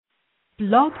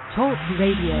Blog Talk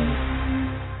Radio.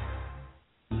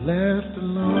 Left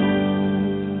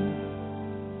alone,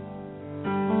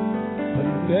 but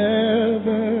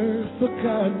never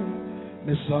forgotten,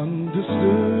 misunderstood.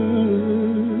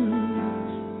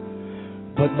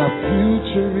 But my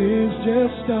future is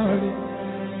just starting.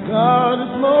 God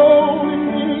is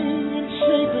molding me and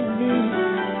shaping me.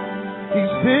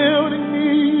 He's building me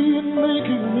and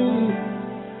making me.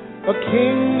 A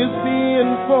king is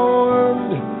being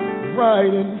formed right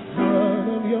in front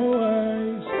of your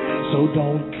eyes. So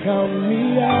don't count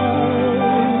me out.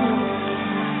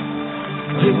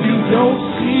 If you don't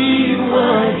see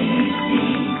what he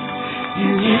sees,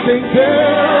 you can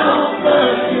tell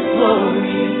but his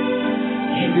glory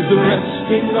is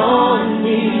resting on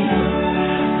me.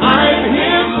 I'm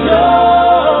his choice.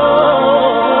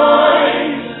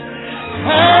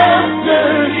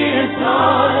 After his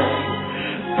heart,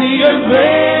 the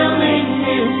unveiling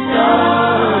is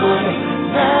done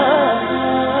now.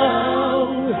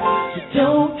 So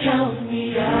don't count me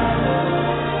out.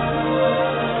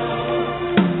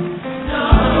 No,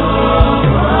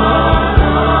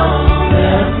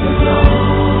 left alone.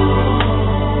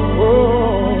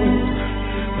 Oh,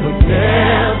 but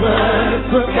never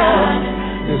forgotten,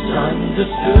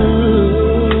 misunderstood.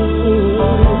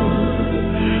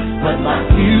 But my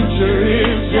future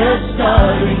is just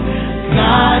starting.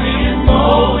 God is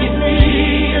molding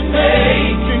me and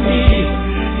making me.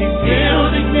 He's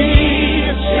building me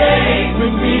and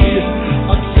shaping me.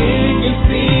 A king is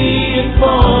being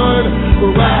born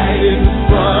right in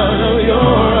front of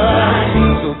your eyes.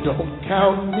 So don't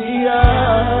count me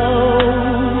out.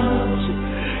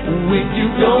 When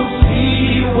you don't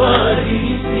see what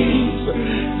he sees,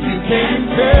 you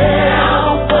can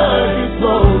tell but his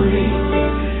glory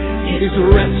is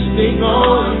resting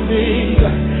on me.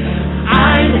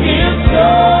 I'm his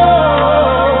choice.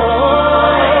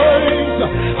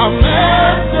 I'm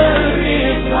after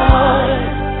his heart.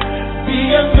 The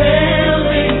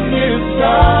unveiling is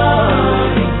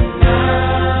starting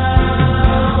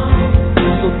now.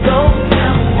 So don't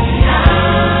count me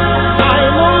out.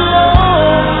 I'm no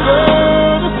longer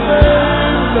the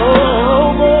same no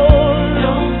more.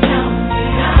 Don't count me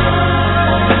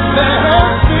out. There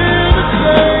has been a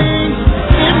change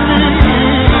in me.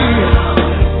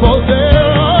 For there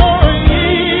are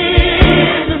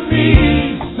enemies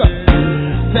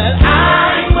that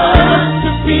I must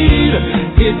defeat.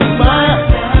 It's my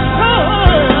time.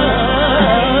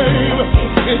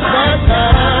 It's my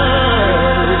time.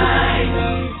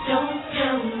 Don't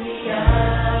count me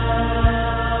out.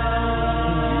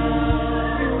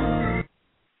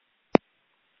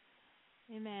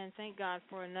 Amen. Thank God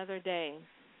for another day.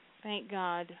 Thank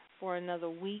God for another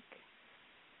week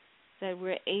that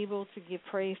we're able to give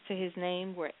praise to his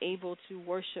name. We're able to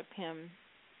worship him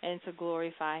and to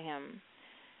glorify him.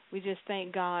 We just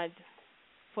thank God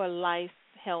for life,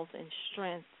 health, and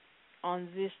strength on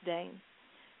this day,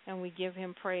 and we give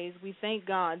him praise. We thank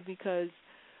God because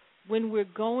when we're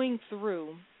going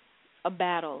through a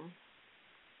battle,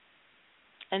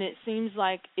 and it seems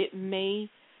like it may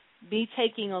be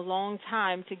taking a long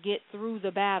time to get through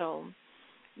the battle,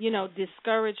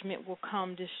 discouragement will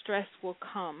come, distress will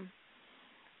come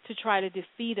to try to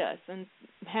defeat us and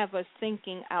have us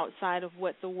thinking outside of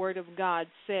what the Word of God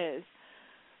says.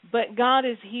 But God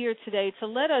is here today to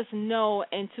let us know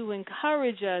and to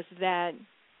encourage us that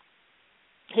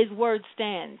his Word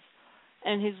stands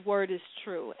and his Word is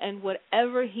true. And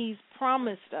whatever he's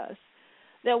promised us,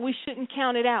 that we shouldn't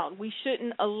count it out. We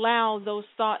shouldn't allow those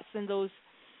thoughts and those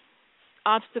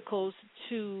obstacles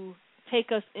to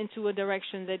take us into a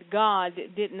direction that God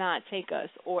did not take us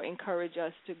or encourage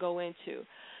us to go into.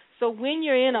 So when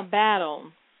you're in a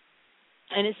battle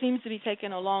and it seems to be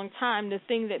taking a long time, the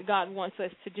thing that God wants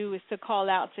us to do is to call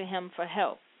out to him for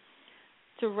help,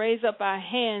 to raise up our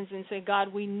hands and say,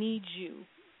 God, we need you.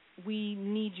 We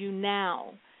need you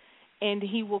now. And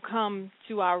he will come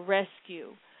to our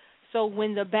rescue. So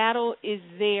when the battle is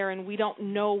there and we don't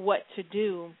know what to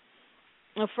do,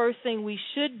 the first thing we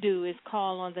should do is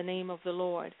call on the name of the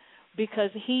Lord,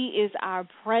 because he is our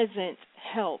present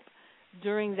help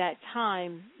during that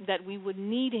time that we would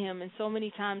need him. And so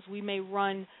many times we may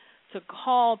run to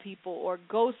call people or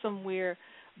go somewhere,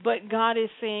 but God is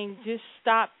saying just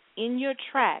stop in your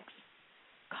tracks,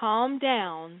 calm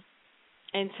down,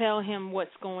 and tell him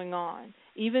what's going on.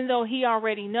 Even though he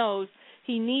already knows,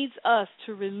 he needs us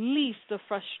to release the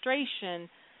frustration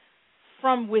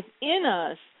from within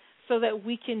us so that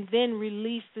we can then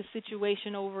release the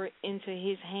situation over into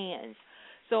his hands.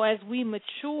 So as we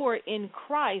mature in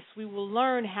Christ, we will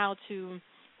learn how to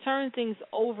turn things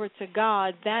over to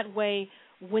God. That way,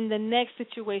 when the next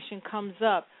situation comes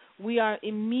up, we are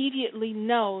immediately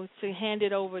know to hand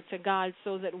it over to God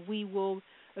so that we will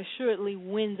assuredly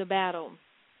win the battle.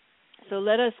 So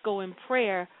let us go in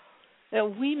prayer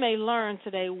that we may learn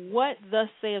today what thus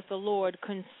saith the Lord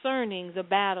concerning the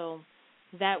battle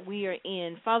that we are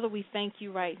in. Father, we thank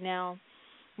you right now.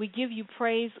 We give you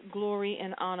praise, glory,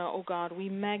 and honor, oh God. We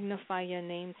magnify your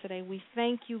name today. We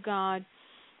thank you, God,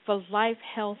 for life,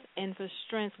 health, and for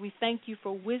strength. We thank you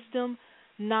for wisdom,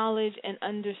 knowledge, and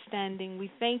understanding. We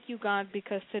thank you, God,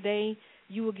 because today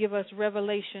you will give us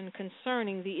revelation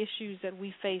concerning the issues that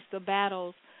we face, the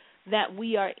battles that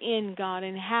we are in, God,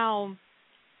 and how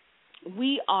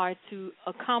we are to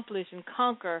accomplish and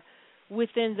conquer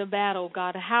within the battle,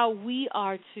 God, how we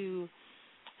are to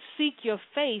seek your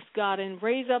face, God, and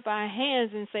raise up our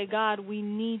hands and say, God, we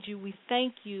need you. We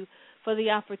thank you for the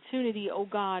opportunity, oh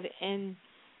God, and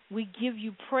we give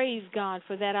you praise, God,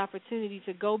 for that opportunity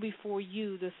to go before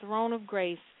you, the throne of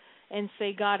grace, and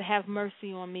say, God, have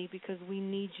mercy on me because we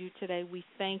need you today. We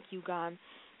thank you, God.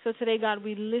 So today, God,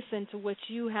 we listen to what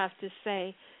you have to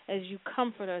say as you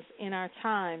comfort us in our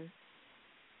time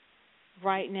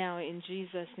right now in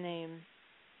Jesus' name.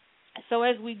 So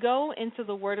as we go into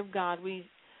the Word of God, we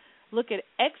look at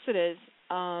Exodus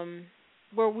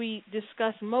where we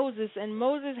discuss Moses, and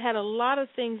Moses had a lot of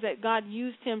things that God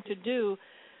used him to do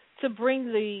to bring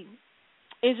the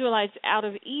Israelites out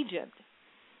of Egypt.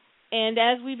 And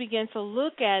as we begin to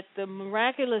look at the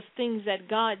miraculous things that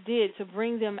God did to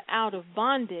bring them out of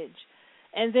bondage,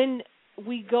 and then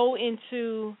we go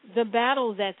into the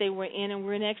battle that they were in, and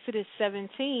we're in Exodus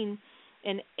 17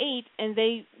 and 8, and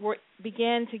they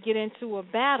began to get into a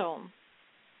battle.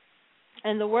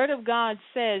 And the Word of God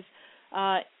says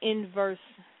in verse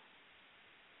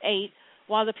 8,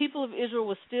 while the people of Israel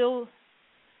were still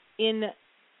in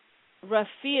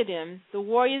Rephidim, the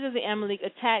warriors of the Amalek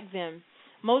attacked them.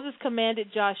 Moses commanded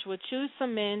Joshua, choose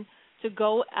some men to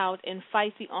go out and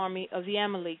fight the army of the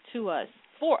Amalek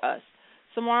for us.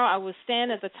 Tomorrow I will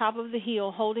stand at the top of the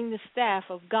hill holding the staff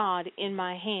of God in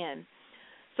my hand.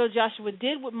 So Joshua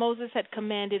did what Moses had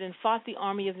commanded and fought the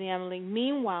army of the Amalek.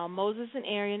 Meanwhile, Moses and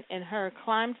Aaron and Hur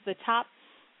climbed to the top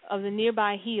of the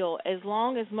nearby hill. As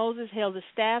long as Moses held the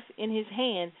staff in his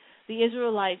hand, the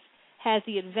Israelites had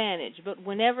the advantage. But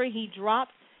whenever he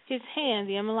dropped his hand,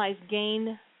 the Amalekites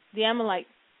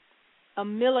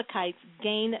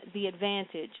gained the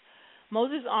advantage.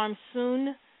 Moses' arms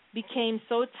soon became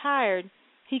so tired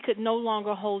he could no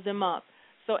longer hold them up.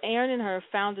 So Aaron and Hur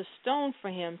found a stone for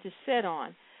him to sit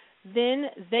on. Then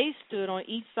they stood on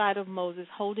each side of Moses,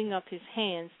 holding up his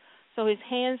hands, so his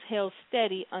hands held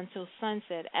steady until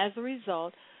sunset. As a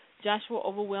result, Joshua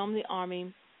overwhelmed the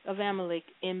army of Amalek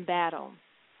in battle.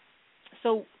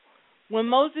 So when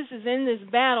Moses is in this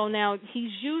battle now,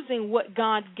 he's using what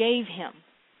God gave him,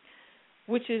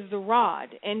 which is the rod.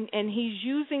 And he's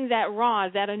using that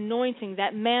rod, that anointing,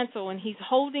 that mantle, and he's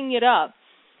holding it up.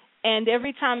 And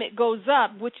every time it goes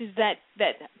up, which is that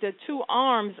the two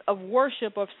arms of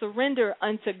worship, of surrender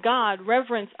unto God,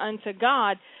 reverence unto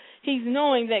God, he's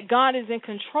knowing that God is in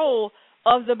control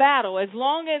of the battle. As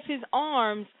long as his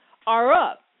arms are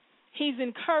up, he's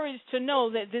encouraged to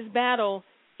know that this battle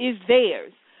is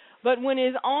theirs. But when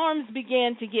his arms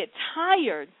began to get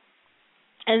tired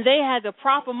and they had to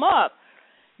prop him up,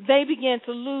 they began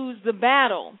to lose the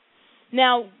battle.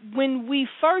 Now, when we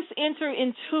first enter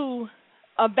into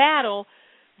a battle,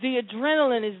 the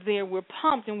adrenaline is there. We're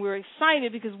pumped and we're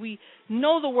excited because we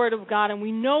know the Word of God and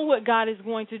we know what God is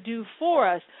going to do for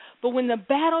us. But when the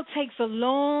battle takes a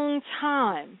long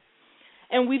time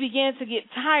and we begin to get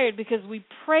tired because we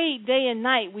prayed day and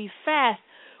night, we fast,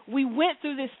 we went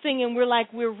through this thing and we're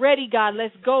like, we're ready, God,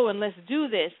 let's go and let's do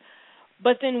this.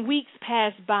 But then weeks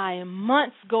pass by and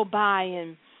months go by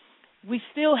and we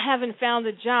still haven't found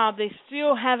a job. They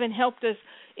still haven't helped us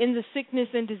in the sickness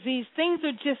and disease. Things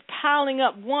are just piling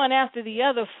up one after the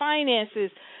other,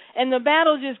 finances, and the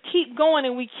battle just keep going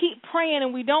and we keep praying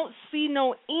and we don't see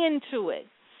no end to it.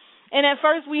 And at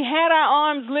first we had our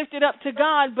arms lifted up to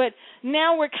God, but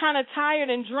now we're kind of tired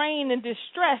and drained and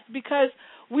distressed because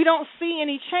we don't see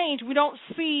any change. We don't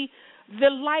see the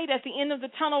light at the end of the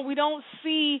tunnel. We don't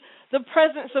see the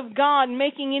presence of God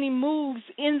making any moves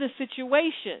in the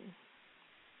situation.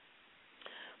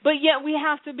 But yet we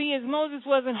have to be as Moses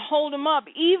was and hold them up.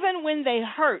 Even when they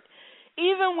hurt,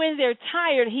 even when they're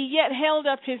tired, he yet held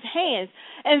up his hands.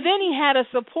 And then he had a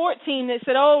support team that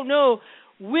said, oh, no,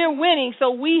 we're winning, so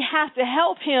we have to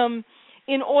help him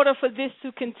in order for this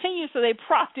to continue. So they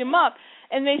propped him up,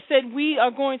 and they said, we are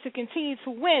going to continue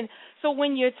to win. So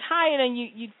when you're tired and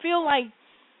you feel like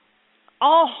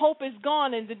all hope is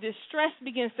gone and the distress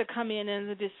begins to come in and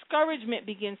the discouragement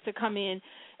begins to come in,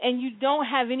 and you don't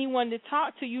have anyone to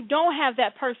talk to, you don't have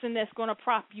that person that's going to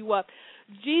prop you up,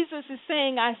 Jesus is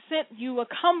saying, I sent you a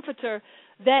comforter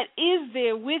that is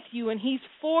there with you, and he's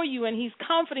for you, and he's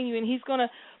comforting you, and he's going to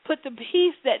put the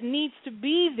peace that needs to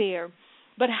be there.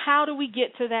 But how do we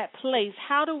get to that place?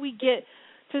 How do we get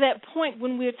to that point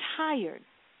when we're tired,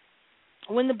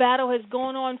 when the battle has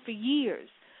gone on for years,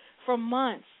 for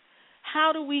months?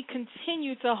 How do we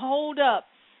continue to hold up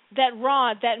that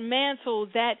rod, that mantle,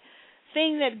 that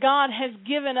thing that God has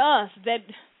given us that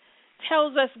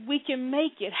tells us we can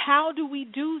make it? How do we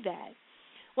do that?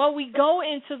 Well, we go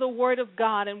into the Word of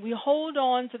God and we hold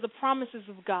on to the promises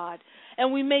of God,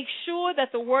 and we make sure that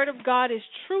the Word of God is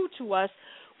true to us.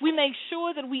 We make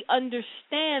sure that we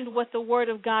understand what the Word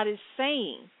of God is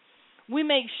saying. We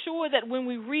make sure that when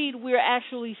we read, we're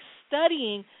actually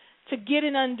studying to get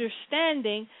an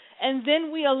understanding, and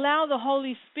then we allow the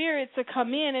Holy Spirit to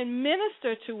come in and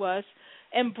minister to us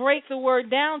and break the Word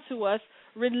down to us,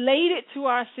 relate it to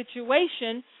our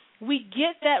situation. We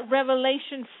get that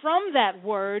revelation from that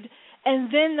Word,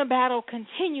 and then the battle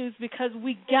continues because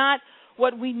we got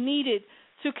what we needed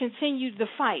to continue the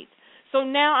fight. So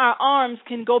now our arms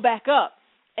can go back up,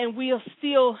 and we'll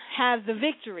still have the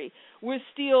victory. We're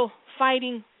still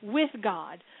fighting with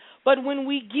God. But when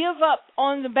we give up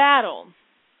on the battle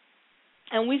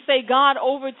and we say, God,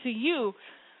 over to you,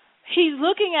 he's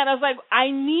looking at us like,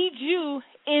 I need you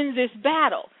in this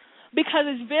battle, because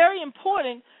it's very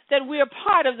important that we're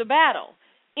part of the battle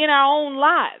in our own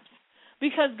lives,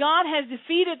 because God has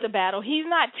defeated the battle. He's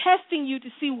not testing you to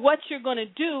see what you're going to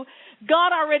do.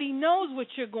 God already knows what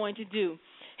you're going to do.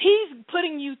 He's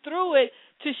putting you through it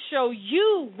to show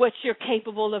you what you're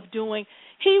capable of doing.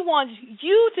 He wants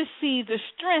you to see the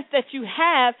strength that you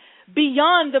have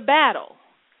beyond the battle,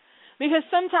 because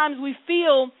sometimes we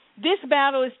feel this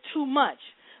battle is too much,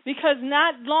 because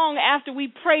not long after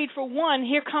we prayed for one,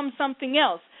 here comes something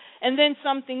else, and then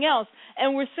something else,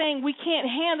 and we're saying we can't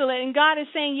handle it, and God is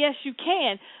saying, yes, you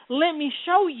can. Let me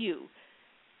show you.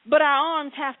 But our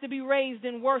arms have to be raised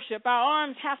in worship. Our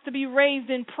arms have to be raised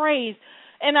in praise,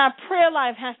 and our prayer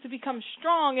life has to become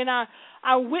strong, and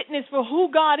our witness for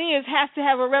who God is has to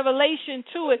have a revelation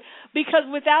to it, because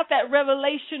without that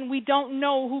revelation, we don't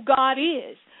know who God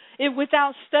is.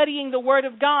 Without studying the Word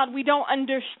of God, we don't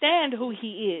understand who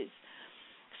he is.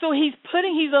 So he's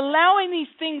allowing these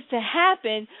things to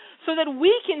happen so that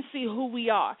we can see who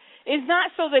we are. It's not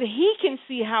so that he can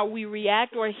see how we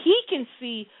react or he can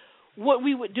see what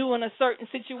we would do in a certain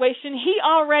situation. He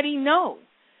already knows.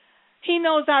 He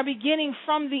knows our beginning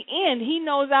from the end. He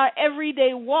knows our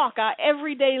everyday walk, our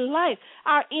everyday life,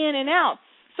 our in and out.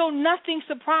 So nothing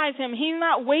surprises him. He's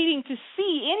not waiting to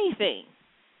see anything.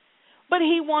 But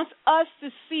he wants us to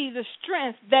see the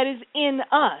strength that is in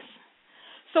us.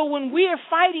 So when we are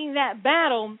fighting that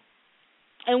battle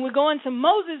and we're going to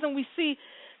Moses and we see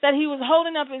that he was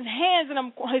holding up his hands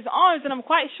and his arms, and I'm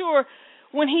quite sure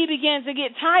when he began to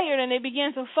get tired and they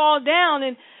began to fall down,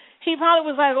 and he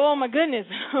probably was like, oh, my goodness,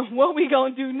 what are we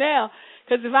going to do now?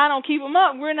 Because if I don't keep him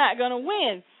up, we're not going to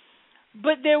win.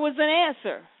 But there was an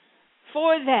answer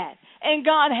for that. And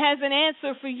God has an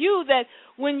answer for you, that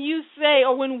when you say,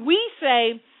 or when we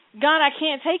say, God, I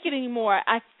can't take it anymore.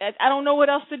 I don't know what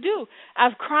else to do.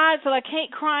 I've cried till I can't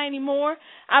cry anymore.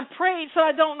 I prayed till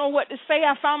I don't know what to say.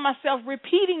 I found myself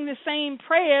repeating the same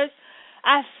prayers.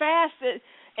 I fasted,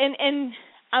 and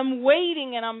I'm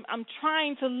waiting, and I'm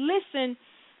trying to listen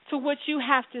to what you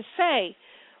have to say.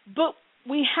 But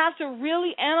we have to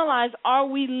really analyze, are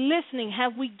we listening?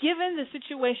 Have we given the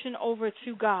situation over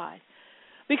to God?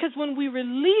 Because when we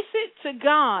release it to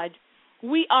God,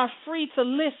 we are free to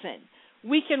listen.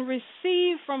 We can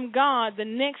receive from God the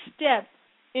next step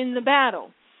in the battle.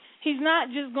 He's not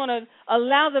just going to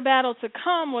allow the battle to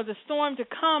come or the storm to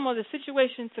come or the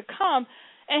situation to come,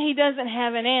 and he doesn't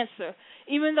have an answer.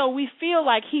 Even though we feel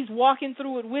like he's walking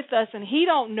through it with us and he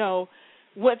don't know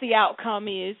what the outcome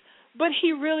is, but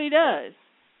he really does.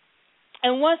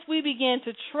 And once we begin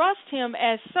to trust him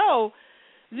as so,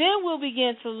 then we'll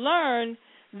begin to learn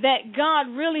that God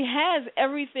really has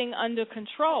everything under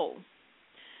control.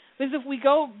 Because if we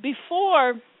go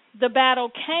before the battle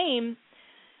came,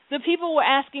 the people were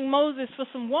asking Moses for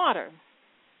some water.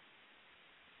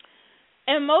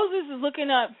 And Moses is looking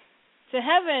up to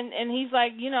heaven, and he's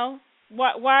like,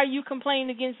 why are you complaining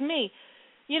against me?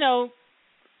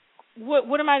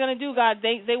 What am I going to do, God?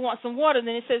 They want some water.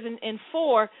 Then it says in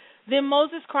 4, then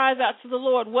Moses cries out to the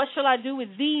Lord, what shall I do with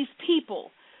these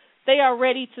people? They are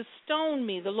ready to stone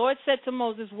me. The Lord said to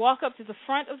Moses, walk up to the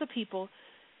front of the people,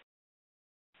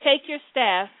 take your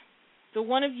staff, the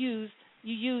one you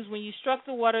used when you struck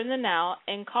the water in the Nile,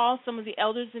 and call some of the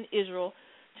elders in Israel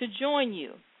to join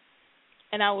you.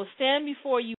 and I will stand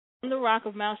before you on the rock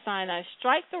of Mount Sinai,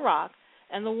 strike the rock,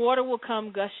 and the water will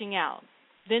come gushing out.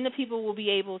 Then the people will be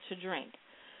able to drink.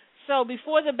 So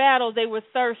before the battle, they were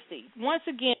thirsty. Once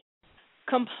again,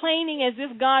 complaining as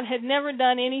if God had never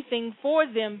done anything for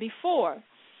them before.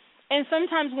 And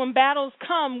sometimes when battles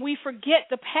come, we forget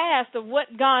the past of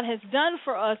what God has done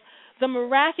for us, the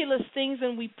miraculous things,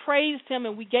 and we praised him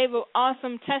and we gave an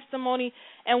awesome testimony,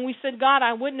 and we said, God,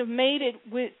 I wouldn't have made it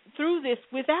through this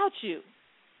without you.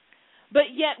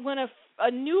 But yet when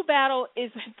a new battle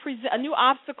a new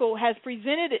obstacle has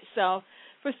presented itself,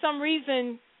 for some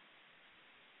reason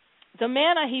the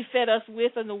manna he fed us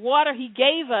with and the water he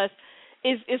gave us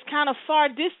is kind of far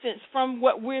distance from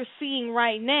what we're seeing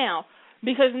right now,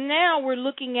 because now we're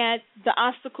looking at the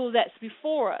obstacle that's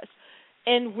before us,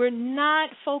 and we're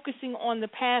not focusing on the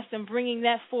past and bringing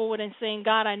that forward and saying,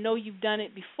 God, I know you've done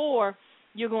it before,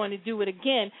 you're going to do it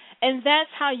again. And that's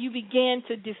how you begin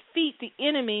to defeat the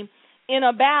enemy in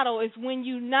a battle, is when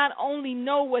you not only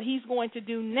know what he's going to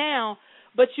do now,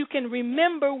 but you can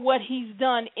remember what he's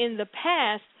done in the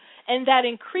past, and that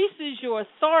increases your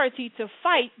authority to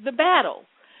fight the battle.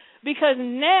 Because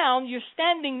now you're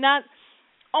standing not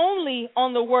only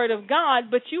on the word of God,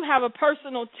 but you have a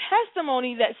personal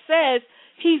testimony that says,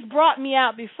 he's brought me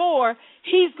out before,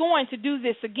 he's going to do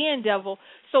this again, devil.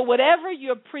 So whatever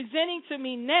you're presenting to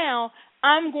me now,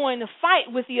 I'm going to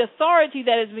fight with the authority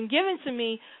that has been given to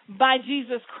me by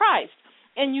Jesus Christ.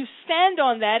 And you stand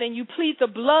on that and you plead the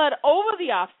blood over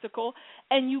the obstacle,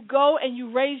 and you go and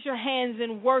you raise your hands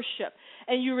in worship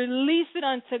and you release it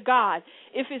unto God.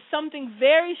 If it's something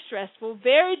very stressful,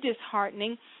 very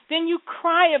disheartening, then you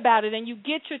cry about it and you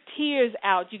get your tears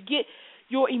out. You get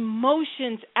your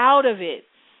emotions out of it,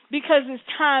 because it's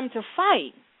time to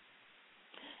fight.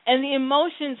 And the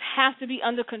emotions have to be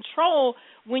under control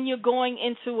when you're going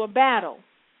into a battle.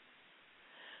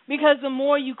 Because the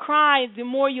more you cry, the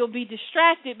more you'll be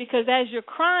distracted, because as you're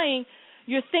crying,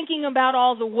 you're thinking about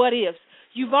all the what ifs.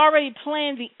 You've already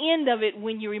planned the end of it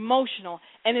when you're emotional,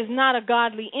 and it's not a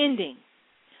godly ending.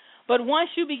 But once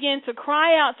you begin to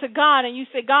cry out to God and you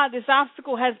say, God, this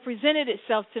obstacle has presented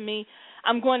itself to me,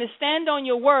 I'm going to stand on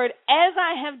your word as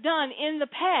I have done in the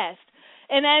past,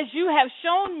 and as you have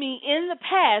shown me in the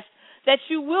past that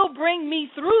you will bring me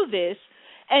through this,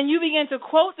 and you begin to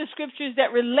quote the scriptures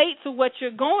that relate to what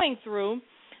you're going through,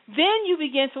 then you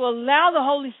begin to allow the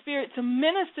Holy Spirit to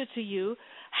minister to you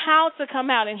how to come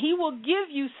out. And he will give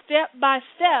you step by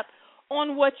step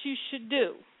on what you should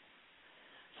do.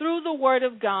 Through the word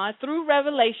of God, through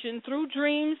revelation, through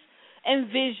dreams and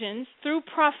visions, through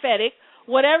prophetic,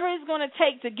 whatever it's going to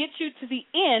take to get you to the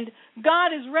end, God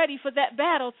is ready for that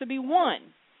battle to be won.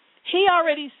 He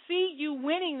already see you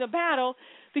winning the battle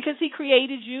because he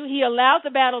created you. He allowed the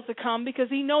battle to come because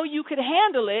he know you could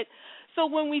handle it. So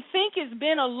when we think it's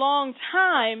been a long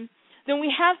time, then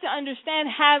we have to understand,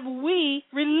 have we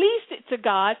released it to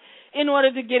God in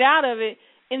order to get out of it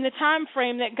in the time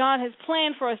frame that God has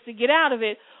planned for us to get out of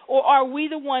it? Or are we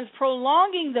the ones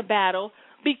prolonging the battle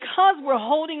because we're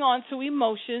holding on to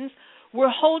emotions,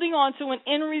 we're holding on to an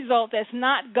end result that's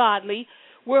not godly,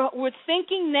 we're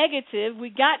thinking negative, we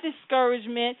got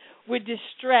discouragement, we're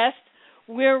distressed,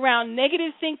 we're around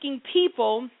negative thinking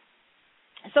people,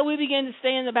 so we begin to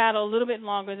stay in the battle a little bit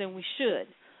longer than we should.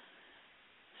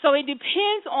 So it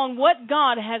depends on what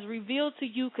God has revealed to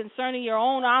you concerning your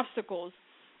own obstacles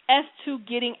as to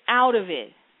getting out of it.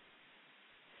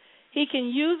 He can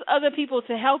use other people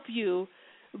to help you,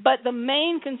 but the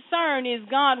main concern is,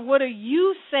 God, what are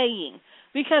you saying?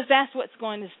 Because that's what's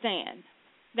going to stand.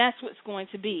 That's what's going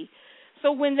to be.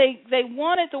 So when they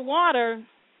wanted the water,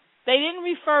 they didn't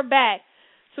refer back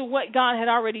to what God had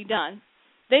already done.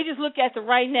 They just looked at the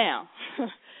right now.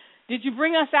 Did you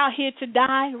bring us out here to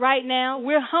die right now?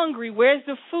 We're hungry. Where's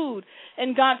the food?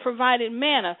 And God provided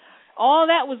manna. All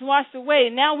that was washed away,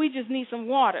 and now we just need some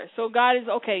water. So God is,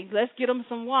 okay, let's get them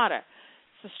some water.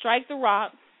 So strike the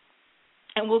rock,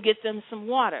 and we'll get them some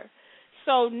water.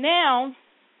 So now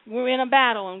we're in a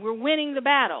battle, and we're winning the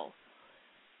battle.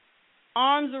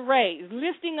 Arms are raised,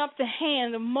 lifting up the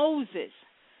hand of Moses.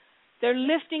 They're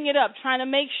lifting it up, trying to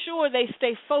make sure they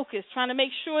stay focused, trying to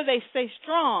make sure they stay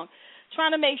strong,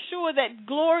 trying to make sure that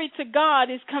glory to God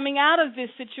is coming out of this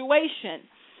situation.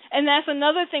 And that's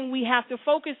another thing we have to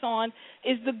focus on,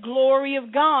 is the glory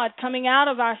of God coming out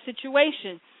of our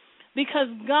situation. Because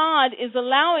God is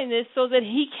allowing this so that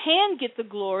he can get the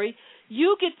glory,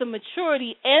 you get the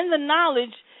maturity and the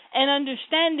knowledge and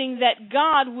understanding that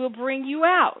God will bring you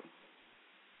out.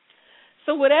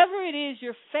 So whatever it is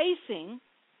you're facing,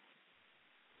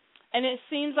 and it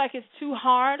seems like it's too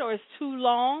hard or it's too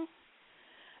long,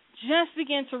 just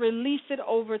begin to release it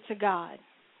over to God.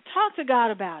 Talk to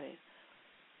God about it.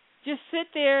 Just sit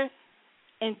there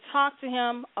and talk to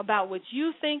him about what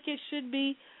you think it should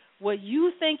be, what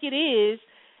you think it is,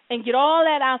 and get all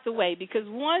that out the way. Because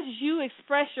once you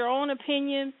express your own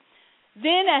opinion,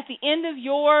 then at the end of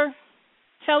your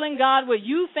telling God what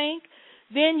you think,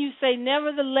 then you say,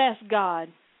 nevertheless, God,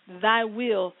 thy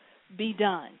will be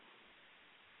done.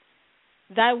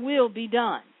 Thy will be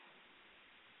done.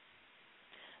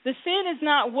 The sin is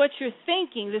not what you're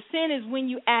thinking. The sin is when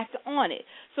you act on it.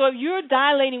 So if you're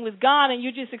dilating with God and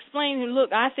you're just explaining,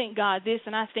 look, I think God this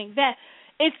and I think that,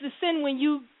 it's the sin when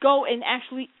you go and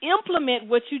actually implement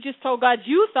what you just told God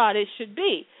you thought it should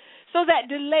be. So that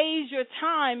delays your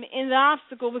time in the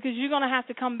obstacle, because you're going to have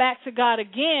to come back to God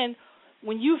again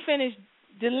when you finish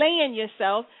delaying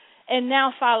yourself and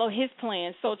now follow his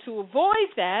plan. So to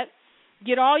avoid that,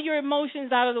 get all your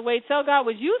emotions out of the way, tell God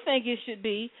what you think it should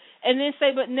be, and then say,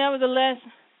 but nevertheless,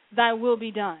 thy will be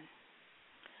done.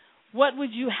 What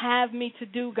would you have me to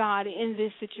do, God, in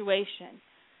this situation?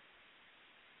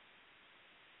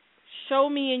 Show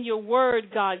me in your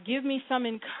word, God. Give me some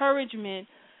encouragement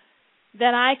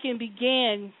that I can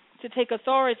begin to take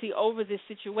authority over this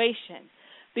situation.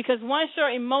 Because once your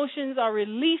emotions are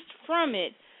released from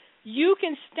it, you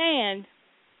can stand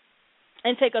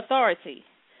and take authority.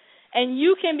 And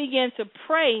you can begin to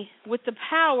pray with the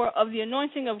power of the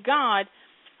anointing of God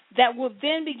that will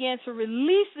then begin to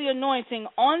release the anointing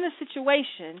on the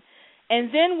situation, and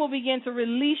then will begin to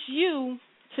release you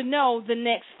to know the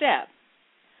next step.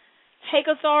 Take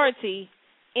authority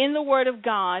in the Word of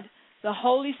God, the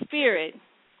Holy Spirit,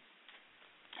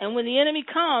 and when the enemy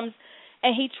comes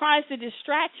and he tries to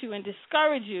distract you and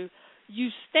discourage you, you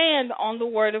stand on the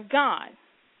Word of God.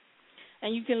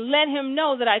 And you can let him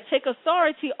know that I take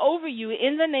authority over you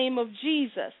in the name of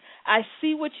Jesus. I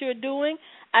see what you're doing.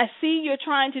 I see you're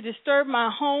trying to disturb my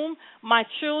home, my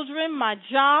children, my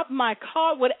job, my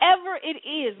car, whatever it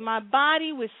is, my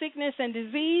body with sickness and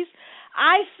disease.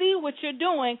 I see what you're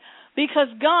doing because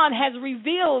God has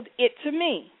revealed it to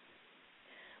me.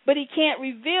 But he can't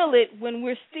reveal it when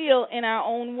we're still in our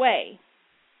own way.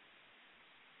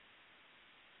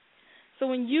 So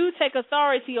when you take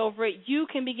authority over it, you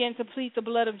can begin to plead the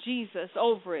blood of Jesus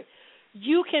over it.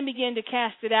 You can begin to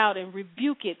cast it out and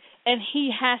rebuke it, and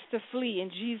he has to flee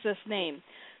in Jesus' name.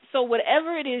 So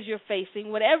whatever it is you're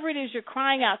facing, whatever it is you're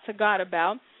crying out to God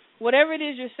about, whatever it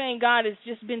is you're saying, God, it's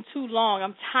just been too long.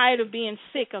 I'm tired of being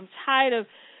sick. I'm tired of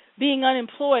being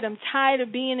unemployed. I'm tired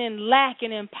of being in lack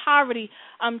and in poverty.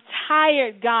 I'm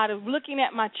tired, God, of looking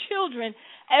at my children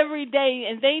every day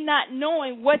and they not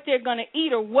knowing what they're going to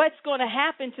eat or what's going to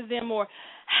happen to them or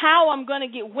how I'm going to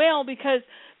get well because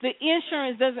the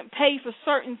insurance doesn't pay for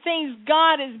certain things.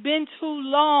 God, has been too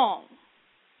long.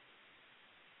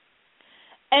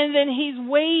 And then he's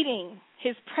waiting.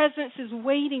 His presence is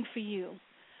waiting for you.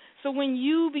 So when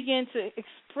you begin to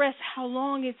express how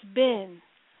long it's been,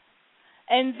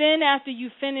 and then after you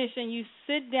finish and you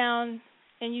sit down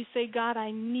and you say, God,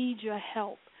 I need your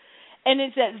help. And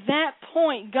it's at that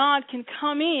point God can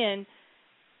come in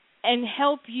and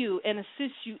help you and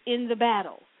assist you in the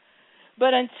battle.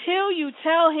 But until you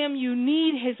tell him you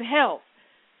need his help,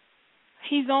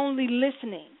 he's only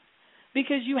listening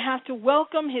because you have to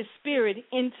welcome his spirit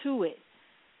into it.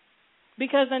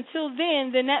 Because until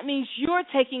then that means you're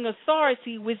taking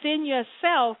authority within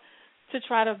yourself to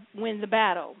try to win the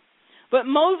battle. But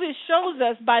Moses shows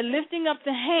us by lifting up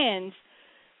the hands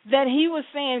that he was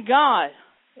saying, God,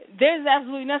 there's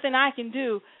absolutely nothing I can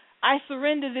do. I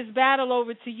surrender this battle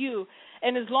over to you.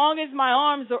 And as long as my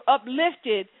arms are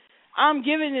uplifted, I'm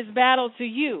giving this battle to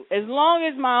you. As long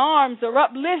as my arms are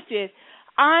uplifted,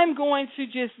 I'm going to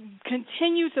just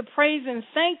continue to praise and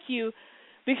thank you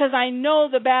because I know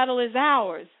the battle is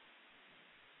ours.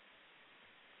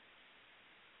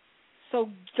 So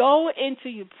go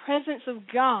into the presence of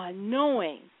God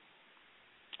knowing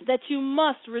that you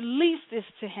must release this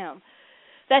to him,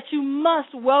 that you must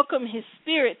welcome his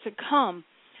spirit to come,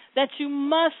 that you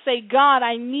must say, God,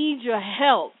 I need your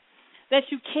help, that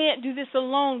you can't do this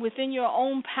alone within your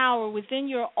own power, within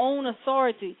your own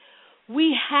authority.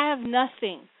 We have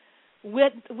nothing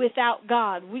without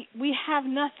God. We have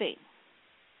nothing.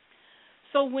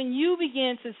 So when you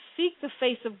begin to seek the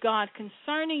face of God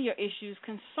concerning your issues,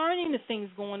 concerning the things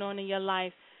going on in your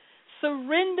life,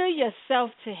 surrender yourself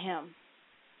to him.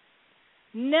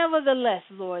 Nevertheless,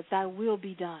 Lord, thy will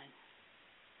be done.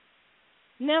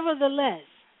 Nevertheless.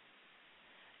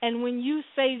 And when you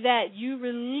say that, you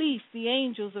release the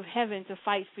angels of heaven to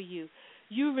fight for you.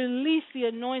 You release the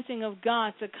anointing of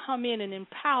God to come in and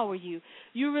empower you.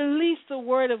 You release the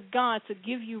word of God to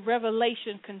give you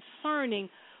revelation concerning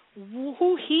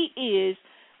who he is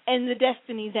and the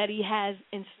destiny that he has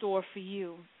in store for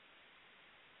you.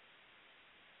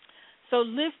 So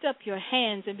lift up your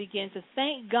hands and begin to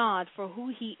thank God for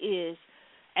who he is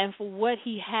and for what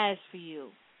he has for you.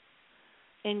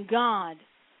 And God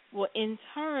will in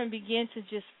turn begin to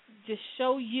just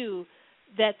show you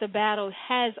that the battle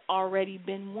has already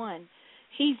been won.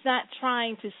 He's not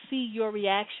trying to see your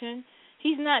reaction.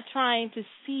 He's not trying to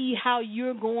see how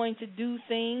you're going to do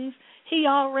things. He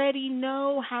already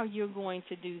know how you're going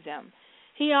to do them.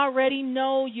 He already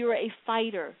know you're a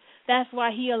fighter. That's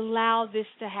why he allowed this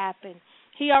to happen.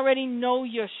 He already know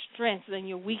your strengths and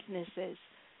your weaknesses.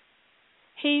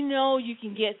 He know you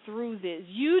can get through this.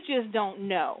 You just don't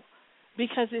know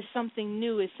because it's something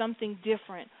new. It's something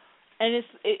different. And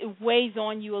it weighs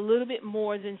on you a little bit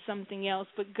more than something else.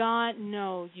 But God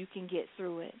knows you can get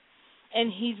through it.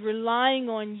 And he's relying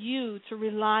on you to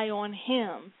rely on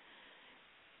him.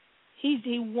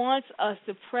 He wants us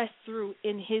to press through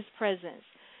in his presence.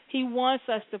 He wants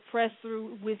us to press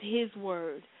through with his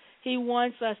word. He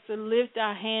wants us to lift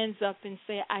our hands up and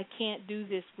say, I can't do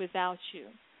this without you.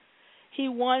 He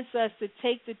wants us to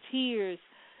take the tears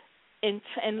and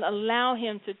allow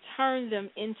him to turn them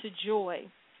into joy.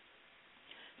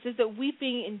 It says that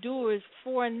weeping endures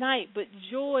for a night, but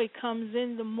joy comes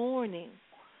in the morning.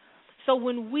 So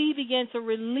when we begin to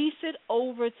release it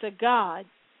over to God,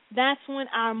 that's when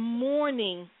our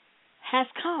morning has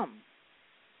come.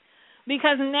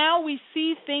 Because now we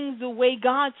see things the way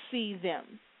God sees them.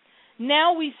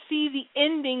 Now we see the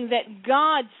ending that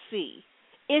God sees.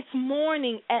 It's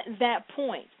morning at that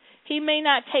point. He may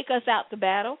not take us out the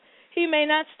battle. He may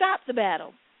not stop the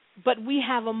battle. But we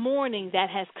have a morning that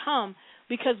has come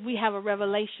because we have a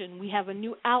revelation. We have a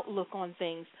new outlook on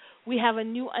things. We have a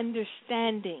new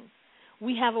understanding.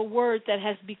 We have a word that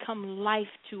has become life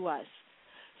to us.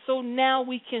 So now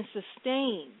we can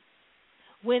sustain.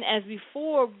 When as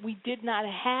before we did not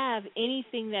have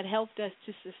anything that helped us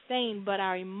to sustain but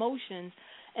our emotions,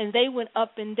 and they went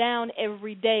up and down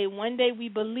every day. One day we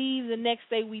believe, the next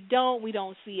day we don't. We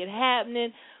don't see it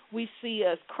happening. We see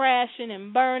us crashing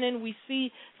and burning. We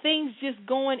see things just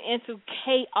going into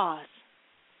chaos.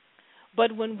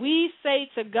 But when we say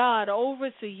to God, over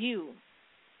to you,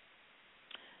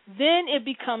 then it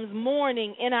becomes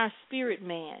morning in our spirit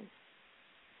man,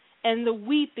 and the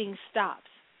weeping stops.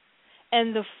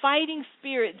 And the fighting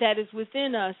spirit that is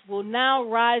within us will now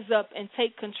rise up and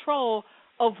take control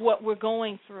of what we're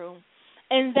going through.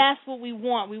 And that's what we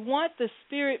want. We want the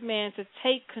spirit man to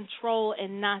take control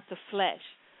and not the flesh.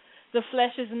 The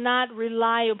flesh is not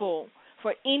reliable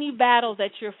for any battle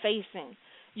that you're facing.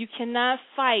 You cannot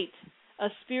fight a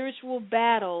spiritual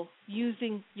battle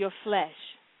using your flesh.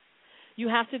 You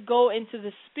have to go into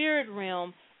the spirit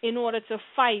realm in order to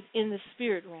fight in the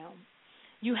spirit realm.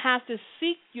 You have to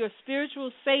seek your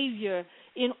spiritual savior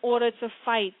in order to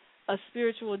fight a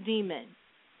spiritual demon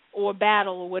or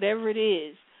battle or whatever it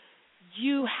is.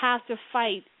 You have to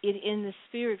fight it in the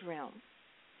spirit realm.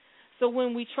 So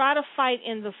when we try to fight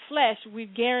in the flesh, we're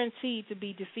guaranteed to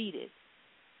be defeated.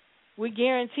 We're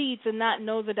guaranteed to not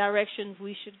know the directions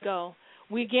we should go.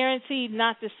 We're guaranteed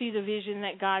not to see the vision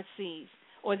that God sees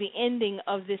or the ending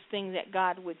of this thing that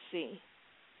God would see.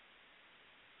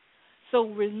 So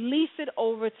release it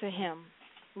over to him.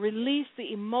 Release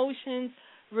the emotions.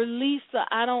 Release the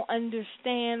I don't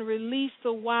understand. Release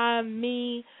the why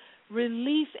me.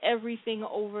 Release everything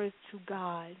over to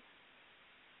God.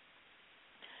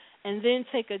 And then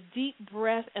take a deep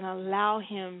breath and allow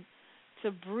him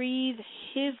to breathe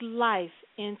his life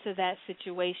into that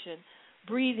situation.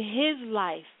 Breathe his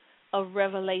life of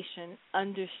revelation,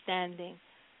 understanding,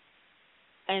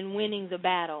 and winning the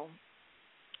battle.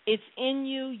 It's in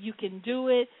you. You can do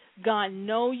it. God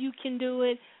knows you can do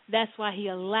it. That's why he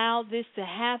allowed this to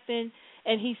happen.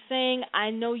 And he's saying, I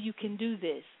know you can do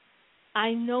this.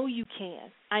 I know you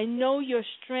can. I know your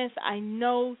strength. I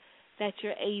know that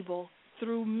you're able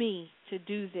through me to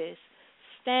do this.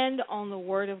 Stand on the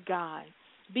word of God.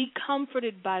 Be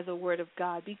comforted by the word of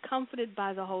God. Be comforted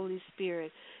by the Holy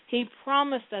Spirit. He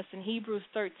promised us in Hebrews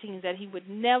 13 that he would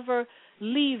never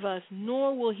leave us,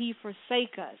 nor will he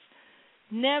forsake us.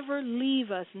 Never leave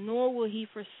us, nor will he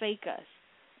forsake us.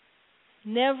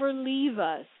 Never leave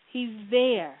us. He's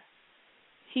there.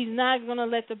 He's not going to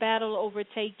let the battle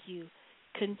overtake you.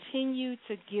 Continue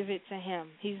to give it to him.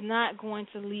 He's not going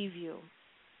to leave you.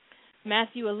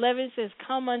 Matthew 11 says,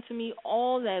 come unto me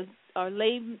all that are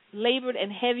labored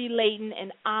and heavy laden,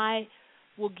 and I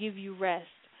will give you rest.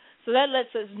 So that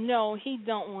lets us know he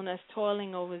don't want us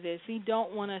toiling over this. He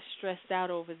don't want us stressed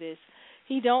out over this.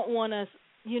 He don't want us,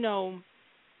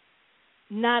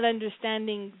 not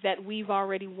understanding that we've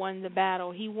already won the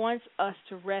battle. He wants us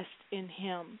to rest in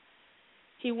him.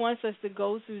 He wants us to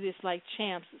go through this like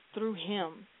champs through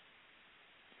him.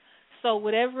 So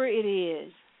whatever it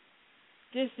is,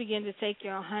 just begin to take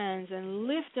your hands and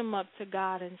lift them up to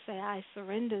God and say, I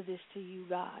surrender this to you,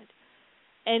 God.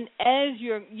 And as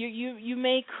you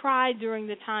may cry during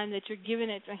the time that you're giving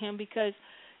it to him because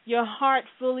your heart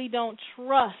fully don't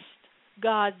trust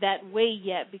God that way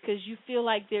yet, because you feel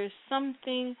like there's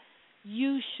something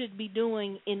you should be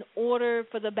doing in order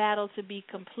for the battle to be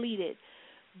completed.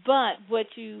 But what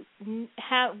you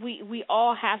have, we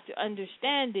all have to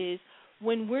understand is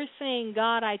when we're saying,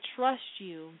 God, I trust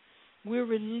you, we're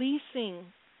releasing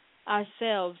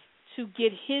ourselves to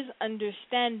get his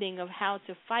understanding of how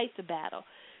to fight the battle.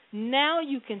 Now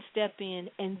you can step in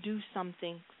and do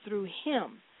something through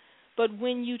him. But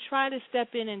when you try to step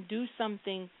in and do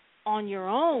something on your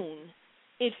own,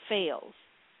 it fails.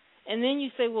 And then you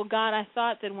say, well, God, I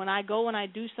thought that when I go and I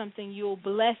do something, you'll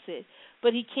bless it.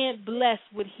 But he can't bless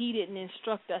what he didn't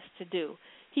instruct us to do.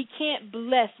 He can't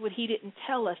bless what he didn't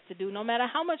tell us to do. No matter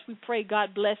how much we pray,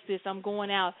 God bless this, I'm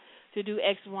going out to do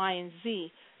X, Y, and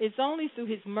Z. It's only through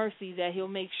his mercy that he'll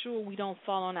make sure we don't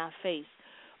fall on our face.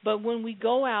 But when we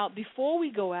go out, before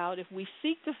we go out, if we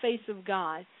seek the face of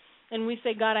God and we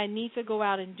say, God, I need to go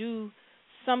out and do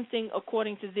something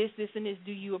according to this, and this,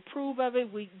 do you approve of it?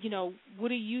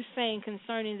 What are you saying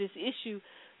concerning this issue?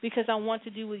 Because I want to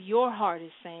do what your heart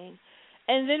is saying.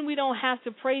 And then we don't have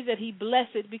to pray that he bless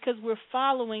it because we're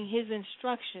following his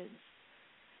instructions.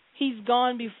 He's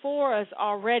gone before us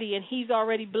already, and he's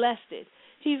already blessed it.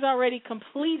 He's already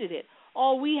completed it.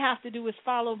 All we have to do is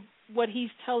follow what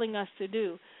he's telling us to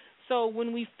do. So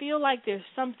when we feel like there's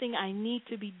something I need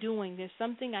to be doing, there's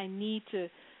something I need to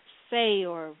say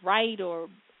or write or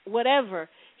whatever,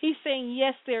 he's saying,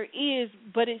 yes, there is,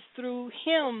 but it's through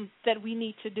him that we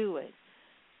need to do it.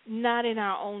 Not in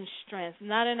our own strength,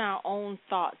 not in our own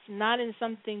thoughts, not in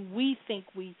something we think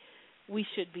we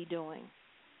should be doing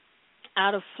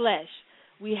out of flesh.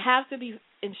 We have to be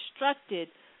instructed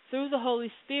through the Holy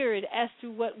Spirit as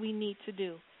to what we need to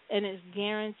do, and it's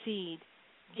guaranteed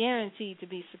to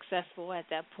be successful at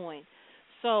that point.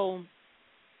 So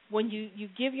when you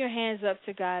give your hands up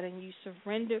to God and you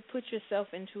surrender, put yourself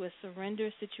into a surrender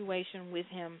situation with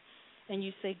him, and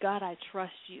you say, God, I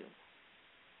trust you,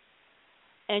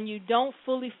 and you don't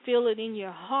fully feel it in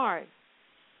your heart,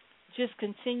 just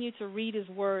continue to read his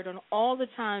word on all the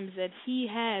times that he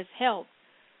has helped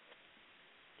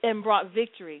and brought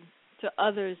victory to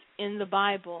others in the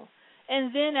Bible.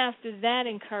 And then after that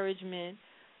encouragement,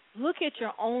 look at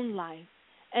your own life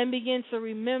and begin to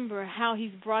remember how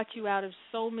he's brought you out of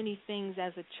so many things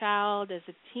as a child, as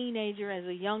a teenager, as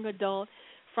a young adult,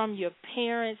 from your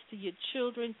parents to your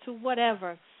children to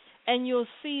whatever. And you'll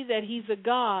see that he's a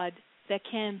God that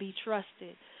can be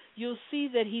trusted. You'll see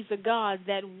that he's a God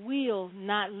that will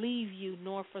not leave you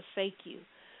nor forsake you.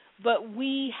 But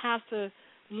we have to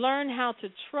learn how to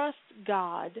trust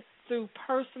God through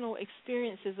personal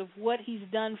experiences of what he's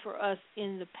done for us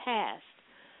in the past,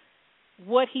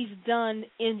 what he's done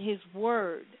in his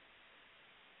word,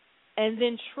 and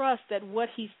then trust that what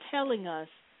he's telling us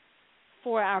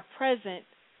for our present,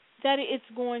 that it's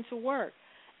going to work.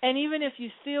 And even if you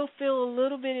still feel a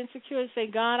little bit insecure, say,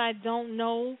 God, I don't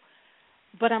know,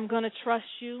 but I'm going to trust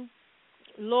you.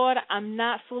 Lord, I'm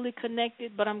not fully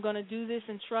connected, but I'm going to do this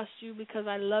and trust you because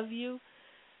I love you.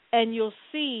 And you'll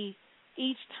see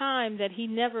each time that he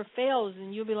never fails,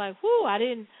 and you'll be like, whoo, I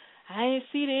didn't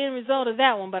see the end result of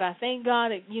that one, but I thank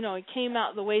God it came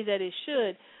out the way that it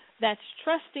should. That's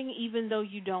trusting even though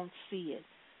you don't see it.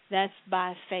 That's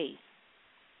by faith.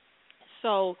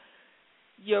 So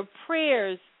your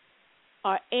prayers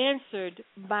are answered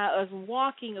by us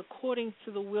walking according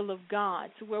to the will of God,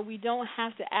 to where we don't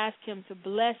have to ask him to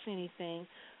bless anything,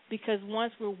 because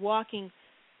once we're walking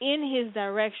in his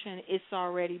direction, it's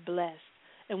already blessed.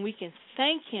 And we can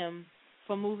thank him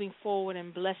for moving forward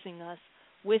and blessing us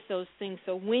with those things.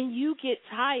 So when you get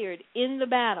tired in the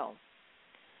battle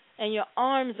and your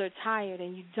arms are tired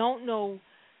and you don't know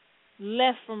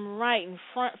left from right and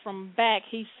front from back,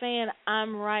 he's saying,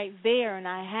 I'm right there, and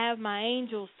I have my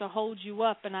angels to hold you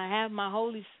up, and I have my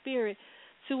Holy Spirit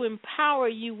to empower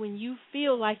you when you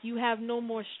feel like you have no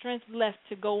more strength left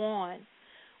to go on.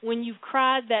 When you've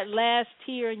cried that last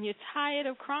tear and you're tired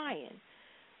of crying.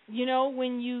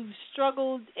 When you've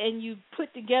struggled and you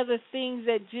put together things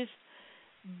that just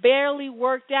barely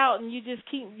worked out and you just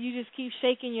keep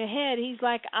shaking your head, he's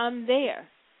like, I'm there.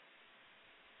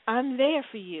 I'm there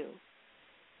for you.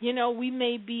 We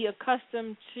may be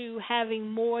accustomed to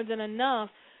having more than enough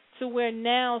to where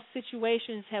now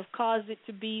situations have caused it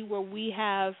to be where we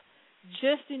have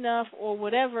just enough or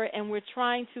whatever, and we're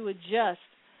trying to adjust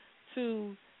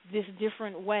to this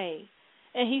different way.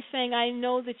 And he's saying, I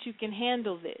know that you can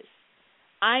handle this.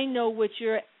 I know what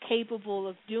you're capable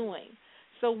of doing.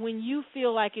 So when you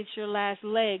feel like it's your last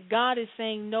leg, God is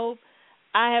saying, nope,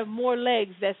 I have more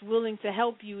legs that's willing to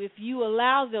help you if you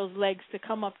allow those legs to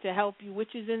come up to help you,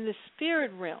 which is in the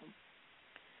spirit realm.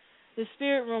 The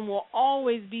spirit realm will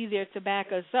always be there to back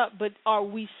us up, but are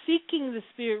we seeking the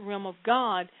spirit realm of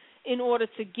God in order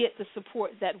to get the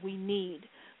support that we need?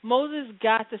 Moses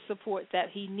got the support that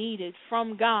he needed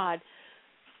from God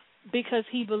because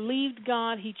he believed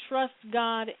God, he trusted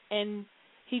God, and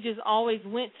he just always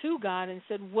went to God and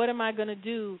said, what am I going to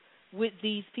do with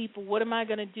these people? What am I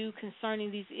going to do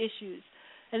concerning these issues?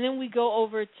 And then we go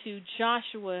over to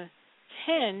Joshua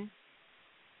 10,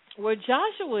 where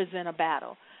Joshua is in a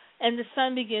battle. And the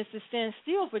sun begins to stand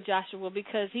still for Joshua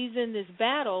because he's in this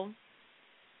battle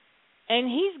and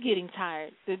he's getting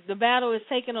tired. The battle is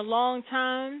taking a long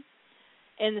time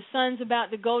and the sun's about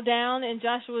to go down, and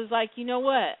Joshua's like, you know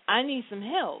what? I need some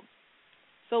help.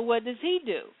 So what does he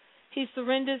do? He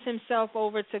surrenders himself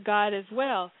over to God as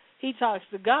well. He talks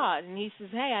to God and he says,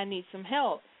 hey, I need some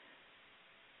help.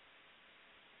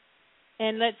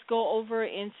 And let's go over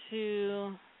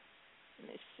into,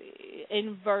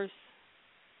 in verse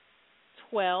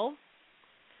 12.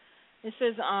 It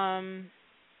says, 10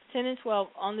 and 12,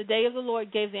 on the day of the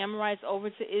Lord gave the Amorites over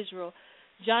to Israel.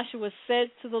 Joshua said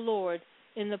to the Lord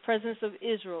in the presence of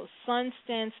Israel, sun,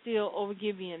 stand still over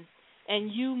Gibeon,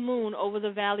 and you, moon, over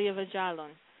the valley of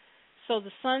Ajalon. So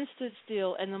the sun stood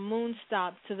still, and the moon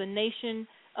stopped, till the nation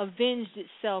avenged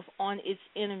itself on its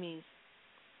enemies.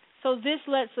 So this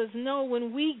lets us know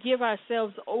when we give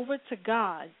ourselves over to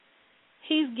God,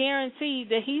 he's guaranteed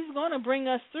that he's going to bring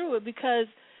us through it, because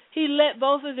he let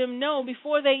both of them know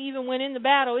before they even went in the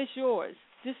battle, it's yours.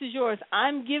 This is yours.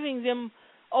 I'm giving them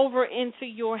over into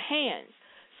your hands.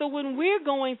 So when we're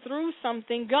going through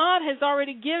something, God has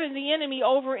already given the enemy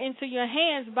over into your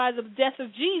hands by the death of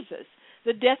Jesus,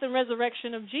 the death and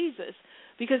resurrection of Jesus.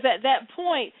 Because at that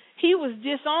point, he was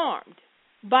disarmed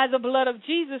by the blood of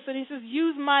Jesus. And he says,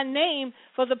 use my name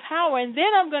for the power, and then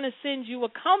I'm going to send you a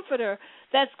comforter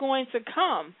that's going to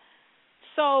come.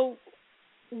 So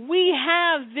we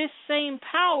have this same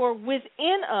power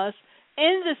within us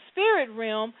in the spirit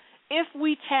realm if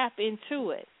we tap into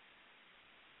it.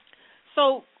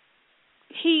 So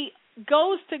he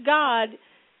goes to God,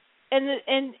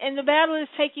 and the battle is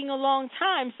taking a long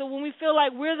time. So when we feel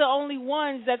like we're the only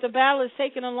ones that the battle is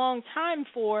taking a long time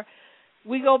for,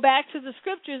 we go back to the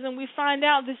scriptures and we find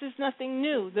out this is nothing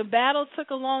new. The battle took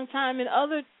a long time in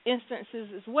other instances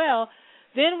as well.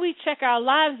 Then we check our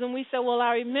lives and we say, well,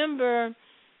 I remember,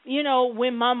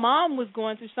 when my mom was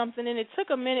going through something and it took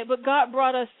a minute, but God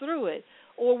brought us through it.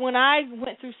 Or when I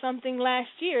went through something last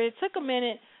year, it took a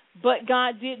minute, but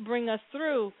God did bring us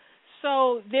through.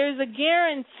 So there's a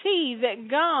guarantee that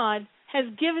God has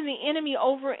given the enemy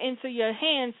over into your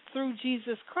hands through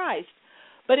Jesus Christ.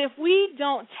 But if we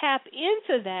don't tap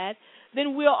into that,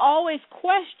 then we'll always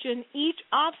question each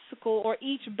obstacle or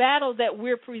each battle that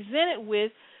we're presented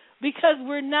with, because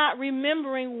we're not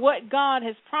remembering what God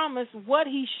has promised, what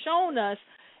he's shown us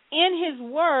in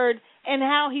his word, and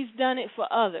how he's done it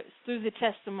for others through the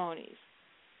testimonies.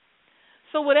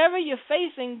 So whatever you're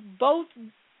facing, both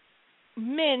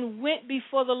men went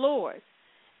before the Lord,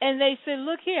 and they said,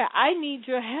 look here, I need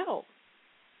your help.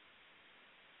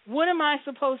 What am I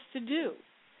supposed to do?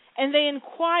 And they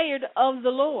inquired of the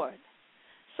Lord.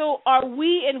 So are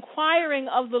we inquiring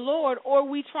of the Lord, or are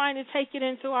we trying to take it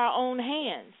into our own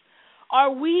hands?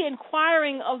 Are we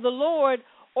inquiring of the Lord,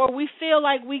 or we feel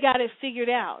like we got it figured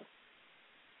out?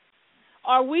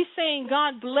 Are we saying,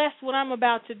 God, bless what I'm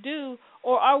about to do,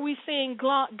 or are we saying,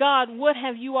 God, what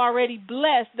have you already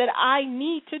blessed that I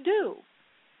need to do?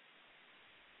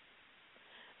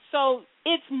 So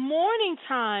it's morning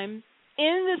time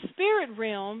in the spirit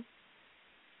realm,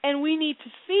 and we need to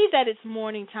see that it's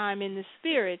morning time in the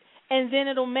spirit, and then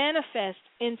it'll manifest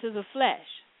into the flesh.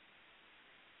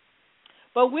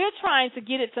 But we're trying to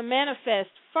get it to manifest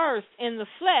first in the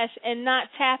flesh and not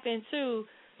tap into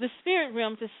the spirit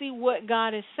realm to see what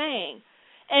God is saying.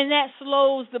 And that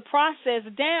slows the process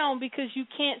down because you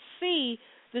can't see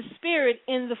the spirit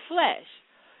in the flesh.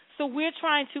 So we're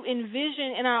trying to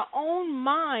envision in our own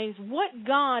minds what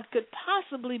God could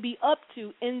possibly be up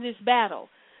to in this battle.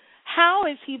 How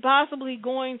is he possibly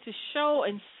going to show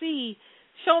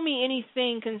me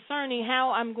anything concerning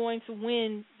how I'm going to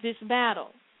win this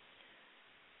battle?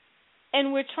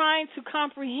 And we're trying to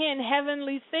comprehend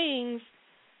heavenly things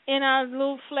in our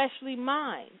little fleshly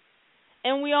mind.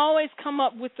 And we always come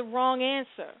up with the wrong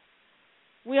answer.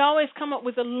 We always come up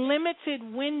with a limited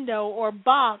window or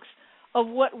box of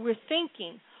what we're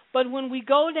thinking. But when we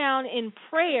go down in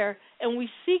prayer and we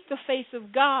seek the face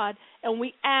of God and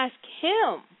we ask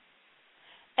Him,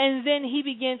 and then He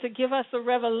begins to give us a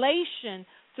revelation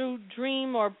through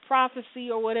dream or prophecy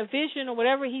or whatever, vision or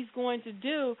whatever He's going to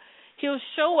do, He'll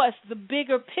show us the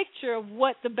bigger picture of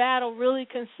what the battle really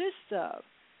consists of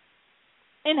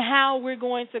and how we're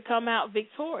going to come out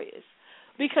victorious.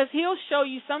 Because He'll show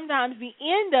you sometimes the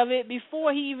end of it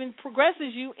before He even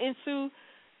progresses you into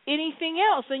anything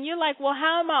else. And you're like, well,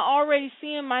 how am I already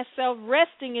seeing myself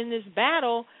resting in this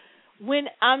battle when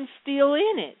I'm still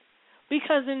in it?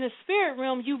 Because in the spirit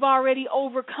realm, you've already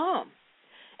overcome.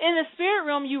 In the spirit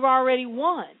realm, you've already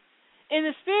won. In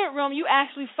the spirit realm, you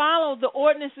actually follow the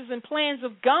ordinances and plans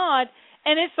of God,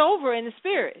 and it's over in the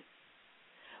spirit.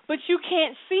 But you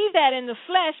can't see that in the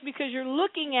flesh because you're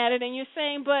looking at it and you're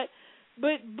saying, but.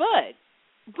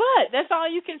 That's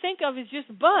all you can think of is just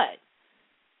but.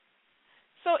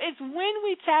 So it's when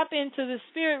we tap into the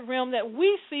spirit realm that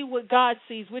we see what God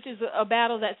sees, which is a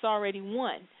battle that's already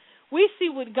won. We see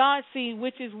what God sees,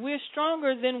 which is we're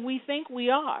stronger than we think we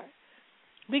are.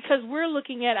 Because we're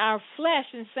looking at our flesh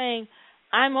and saying,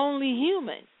 I'm only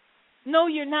human. No,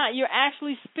 you're not. You're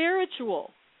actually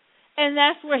spiritual. And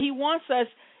that's where He wants us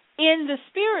in the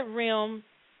spirit realm,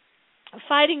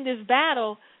 fighting this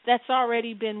battle that's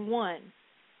already been won.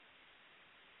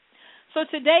 So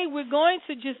today we're going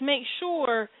to just make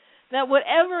sure that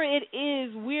whatever it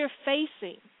is we're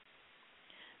facing,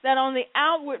 that on the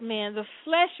outward man, the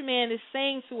flesh man is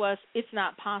saying to us, it's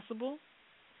not possible,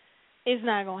 it's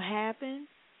not going to happen,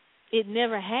 it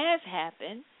never has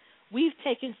happened. We've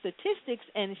taken statistics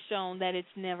and shown that it's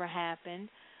never happened.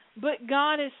 But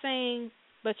God is saying,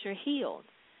 but you're healed.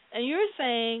 And you're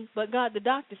saying, but God, the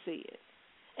doctor see it.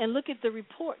 And look at the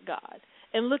report, God.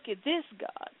 And look at this,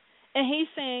 God. And He's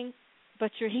saying,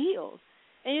 but you're healed.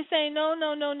 And you're saying, no.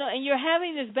 And you're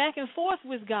having this back and forth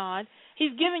with God.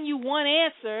 He's giving you one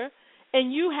answer,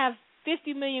 and you have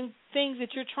 50 million things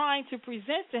that you're trying to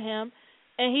present to Him,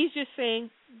 and He's just saying,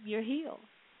 you're healed.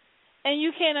 And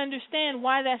you can't understand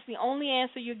why that's the only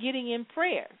answer you're getting in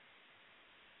prayer.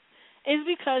 It's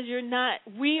because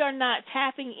we are not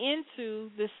tapping into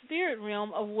the spirit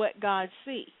realm of what God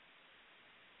sees.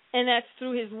 And that's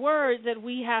through His word that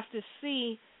we have to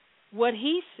see what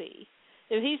He sees.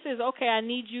 If He says, okay, I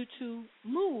need you to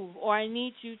move, or I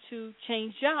need you to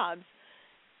change jobs,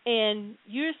 and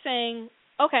you're saying,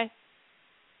 okay,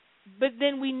 but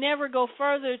then we never go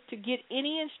further to get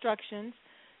any instructions,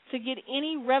 to get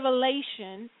any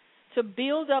revelation, to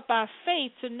build up our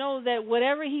faith, to know that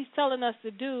whatever He's telling us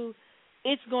to do,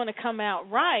 it's going to come out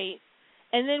right.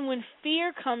 And then when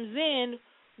fear comes in,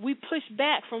 we push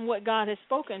back from what God has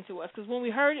spoken to us. Because when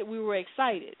we heard it, we were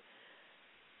excited.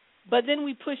 But then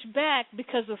we push back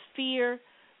because of fear,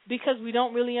 because we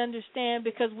don't really understand,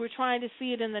 because we're trying to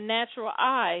see it in the natural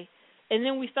eye. And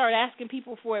then we start asking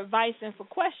people for advice and for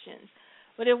questions.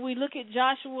 But if we look at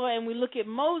Joshua and we look at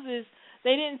Moses,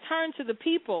 they didn't turn to the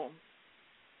people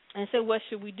and say, what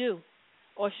should we do?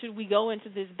 Or should we go into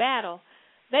this battle?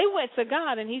 They went to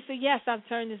God, and He said, yes, I've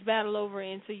turned this battle over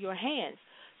into your hands.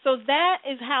 So that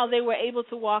is how they were able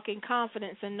to walk in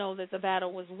confidence and know that the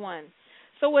battle was won.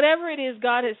 So whatever it is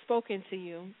God has spoken to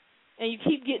you, and you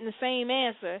keep getting the same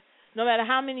answer, no matter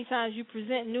how many times you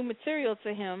present new material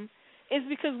to Him, it's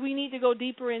because we need to go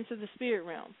deeper into the spirit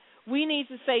realm. We need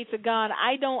to say to God,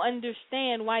 I don't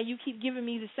understand why you keep giving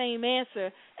me the same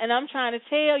answer, and I'm trying to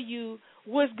tell you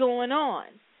what's going on.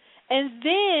 And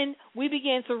then we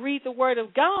begin to read the Word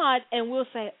of God, and we'll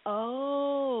say,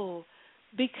 oh,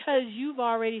 because you've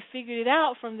already figured it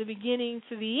out from the beginning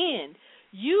to the end.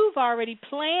 You've already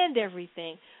planned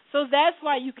everything. So that's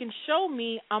why you can show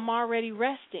me I'm already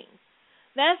resting.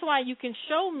 That's why you can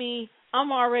show me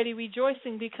I'm already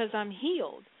rejoicing because I'm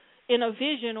healed in a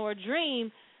vision or a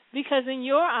dream, because in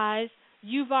your eyes,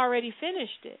 you've already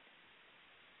finished it.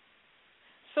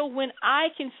 So when I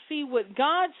can see what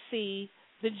God sees,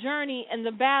 the journey and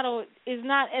the battle is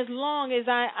not as long as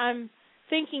I'm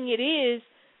thinking it is,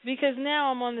 because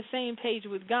now I'm on the same page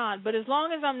with God. But as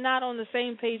long as I'm not on the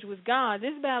same page with God,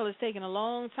 this battle is taking a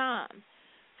long time.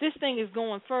 This thing is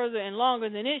going further and longer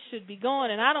than it should be going,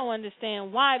 and I don't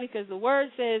understand why, because the Word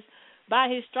says, by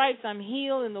His stripes I'm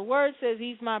healed, and the Word says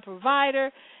He's my provider,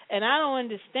 and I don't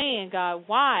understand, God,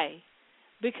 why?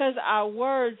 Because our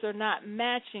words are not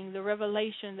matching the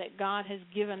revelation that God has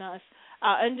given us.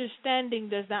 Our understanding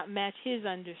does not match His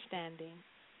understanding.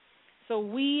 So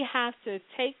we have to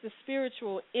take the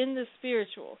spiritual in the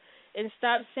spiritual and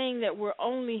stop saying that we're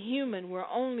only human, we're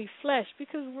only flesh,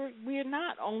 because we're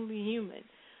not only human.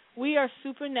 We are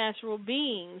supernatural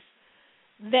beings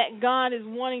that God is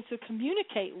wanting to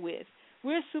communicate with.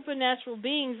 We're supernatural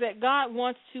beings that God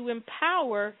wants to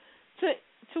empower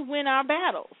to win our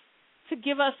battles, to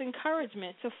give us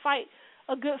encouragement, to fight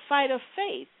a good fight of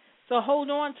faith, to hold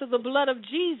on to the blood of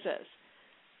Jesus.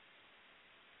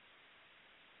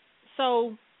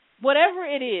 So whatever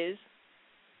it is,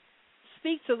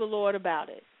 speak to the Lord about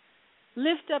it.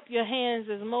 Lift up your hands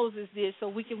as Moses did so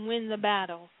we can win the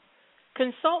battle.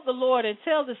 Consult the Lord and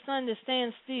tell the sun to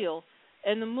stand still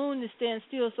and the moon to stand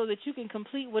still so that you can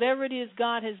complete whatever it is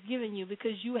God has given you,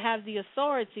 because you have the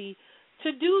authority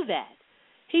to do that.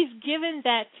 He's given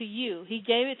that to you. He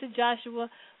gave it to Joshua.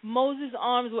 Moses'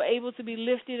 arms were able to be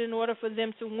lifted in order for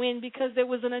them to win because there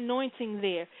was an anointing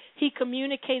there. He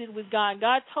communicated with God.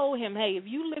 God told him, hey, if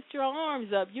you lift your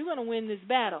arms up, you're going to win this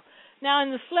battle. Now,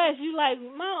 in the flesh, you like,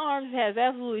 my arms has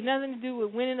absolutely nothing to do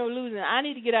with winning or losing. I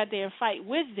need to get out there and fight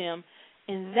with them,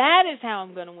 and that is how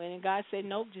I'm going to win. And God said,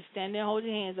 nope, just stand there and hold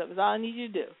your hands up. That's all I need you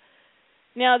to do.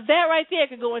 Now, that right there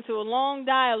could go into a long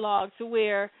dialogue to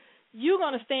where you're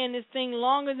going to stay in this thing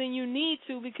longer than you need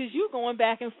to because you're going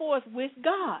back and forth with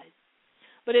God.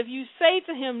 But if you say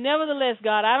to him, nevertheless,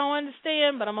 God, I don't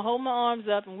understand, but I'm going to hold my arms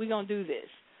up and we're going to do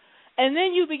this. And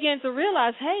then you begin to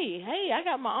realize, hey, I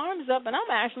got my arms up and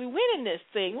I'm actually winning this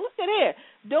thing. Look at here.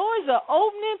 Doors are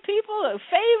opening, people,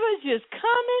 favors just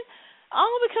coming,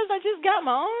 all because I just got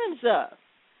my arms up.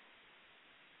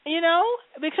 You know,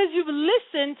 because you've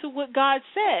listened to what God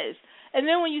says. And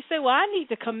then when you say, well, I need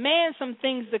to command some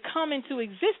things to come into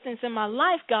existence in my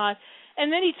life, God,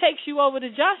 and then he takes you over to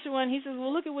Joshua and he says,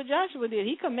 well, look at what Joshua did.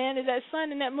 He commanded that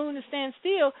sun and that moon to stand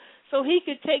still so he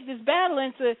could take this battle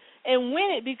and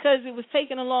win it because it was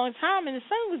taking a long time and the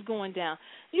sun was going down.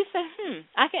 You say,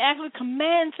 I can actually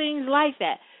command things like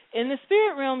that. In the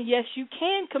spirit realm, yes, you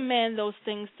can command those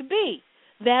things to be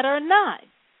that are not.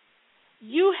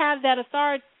 You have that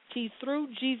authority through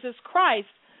Jesus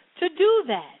Christ to do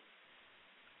that.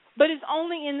 But it's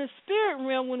only in the spirit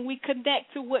realm when we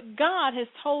connect to what God has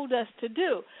told us to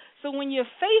do. So when you're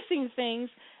facing things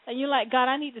and you're like, God,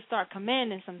 I need to start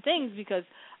commanding some things because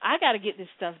I got to get this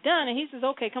stuff done. And he says,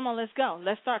 okay, come on, let's go.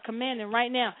 Let's start commanding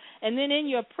right now. And then in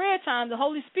your prayer time, the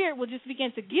Holy Spirit will just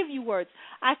begin to give you words.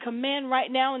 I command right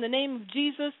now in the name of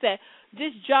Jesus that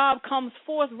this job comes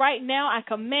forth right now. I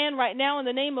command right now in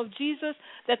the name of Jesus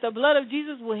that the blood of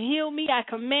Jesus will heal me. I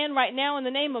command right now in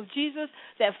the name of Jesus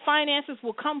that finances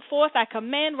will come forth. I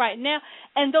command right now.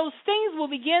 And those things will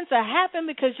begin to happen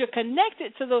because you're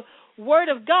connected to the Word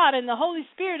of God, and the Holy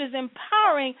Spirit is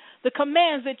empowering the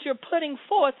commands that you're putting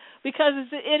forth because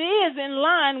it is in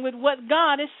line with what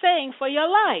God is saying for your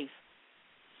life.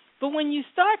 But when you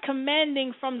start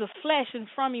commanding from the flesh and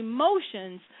from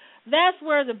emotions, that's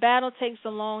where the battle takes a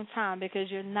long time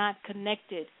because you're not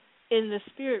connected in the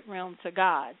spirit realm to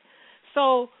God.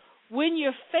 So when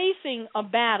you're facing a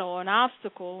battle, an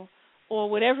obstacle, or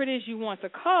whatever it is you want to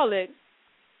call it,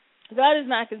 God is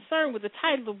not concerned with the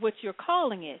title of what you're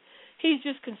calling it. He's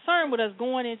just concerned with us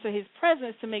going into his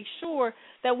presence to make sure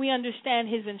that we understand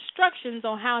his instructions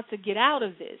on how to get out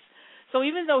of this. So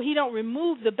even though he don't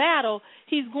remove the battle,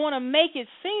 he's going to make it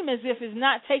seem as if it's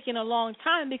not taking a long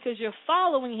time because you're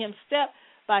following him step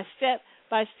by step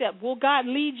by step. Will God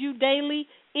lead you daily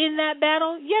in that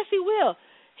battle? Yes, he will.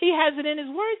 He has it in his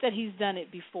word that he's done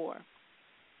it before.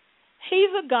 He's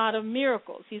a God of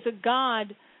miracles. He's a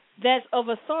God that's of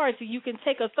authority. You can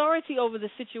take authority over the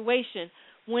situation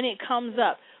when it comes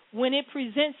up, when it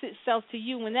presents itself to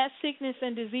you, when that sickness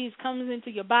and disease comes into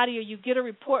your body or you get a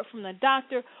report from the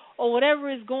doctor or whatever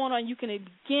is going on, you can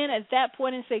begin at that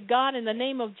point and say, God, in the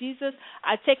name of Jesus,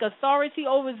 I take authority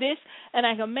over this and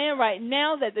I command right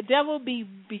now that the devil be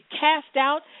cast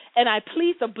out, and I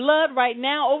plead the blood right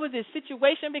now over this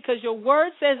situation because your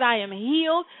word says I am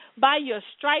healed by your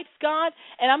stripes, God,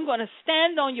 and I'm going to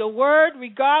stand on your word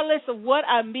regardless of what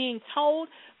I'm being told,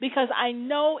 because I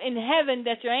know in heaven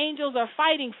that your angels are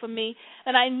fighting for me,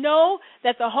 and I know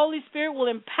that the Holy Spirit will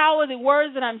empower the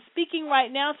words that I'm speaking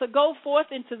right now to go forth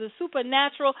into the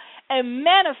supernatural and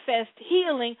manifest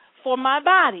healing for my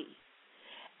body.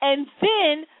 And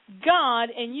then God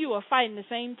and you are fighting the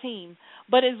same team.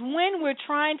 But it's when we're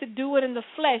trying to do it in the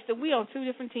flesh that we're on two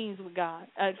different teams with God,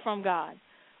 from God.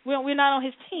 We're not on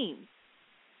his team.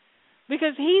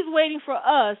 Because he's waiting for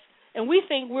us, and we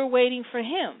think we're waiting for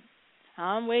him.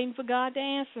 I'm waiting for God to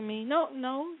answer me. No.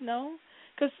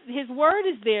 Because his word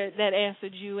is there that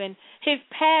answered you, and his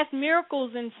past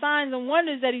miracles and signs and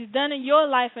wonders that he's done in your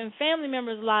life and family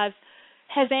members' lives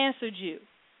has answered you.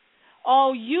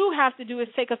 All you have to do is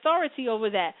take authority over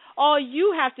that. All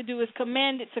you have to do is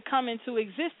command it to come into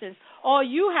existence. All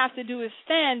you have to do is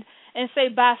stand and say,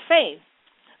 by faith.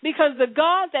 Because the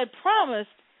God that promised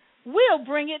will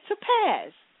bring it to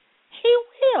pass. He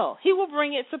will. He will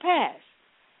bring it to pass.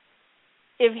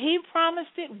 If he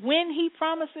promised it, when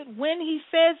he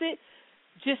says it,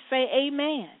 just say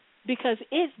amen. Because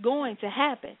it's going to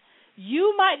happen.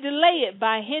 You might delay it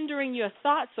by hindering your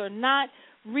thoughts or not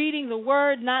reading the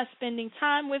word, not spending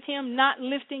time with him, not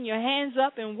lifting your hands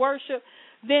up in worship.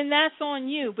 Then that's on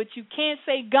you. But you can't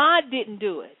say God didn't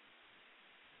do it.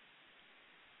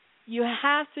 You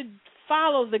have to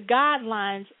follow the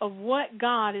guidelines of what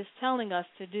God is telling us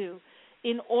to do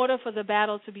in order for the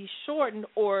battle to be shortened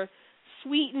or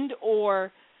sweetened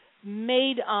or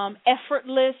made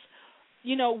effortless,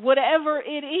 whatever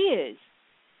it is.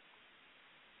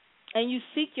 And you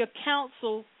seek your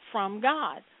counsel from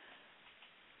God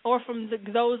or from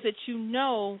those that you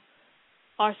know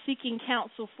are seeking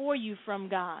counsel for you from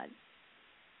God.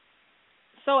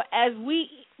 So as we,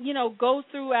 go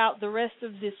throughout the rest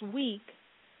of this week,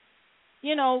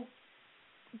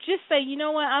 just say, you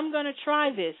know what, I'm going to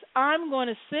try this. I'm going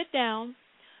to sit down,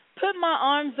 put my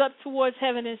arms up towards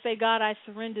heaven and say, God, I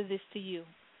surrender this to you.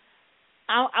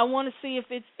 I want to see if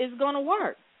it's going to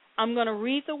work. I'm going to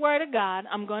read the Word of God.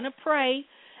 I'm going to pray,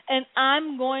 and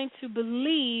I'm going to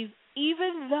believe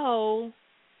even though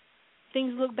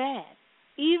things look bad,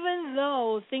 even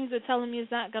though things are telling me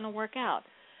it's not going to work out.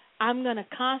 I'm going to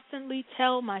constantly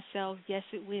tell myself, yes,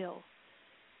 it will.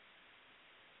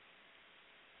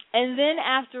 And then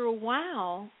after a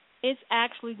while, it's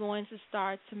actually going to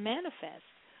start to manifest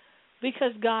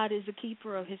because God is a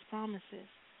keeper of his promises.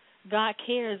 God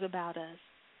cares about us.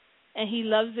 And he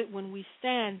loves it when we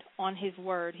stand on his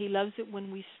word. He loves it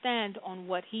when we stand on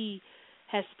what he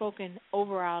has spoken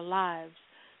over our lives.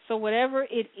 So whatever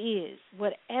it is,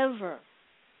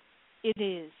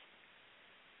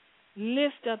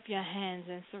 lift up your hands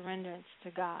in surrenderance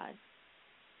to God.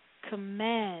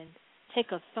 Command, take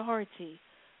authority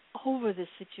over the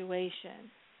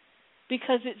situation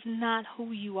because it's not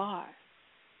who you are.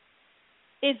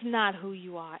 It's not who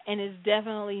you are, and it's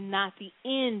definitely not the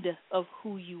end of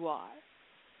who you are.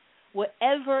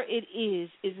 Whatever it is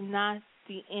not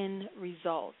the end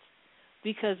result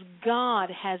because God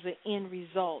has an end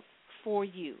result for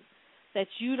you that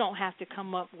you don't have to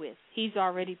come up with. He's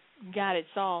already got it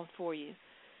solved for you.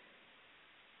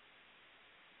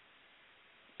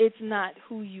 It's not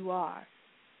who you are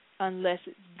unless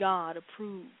it's God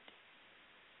approved.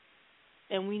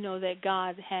 And we know that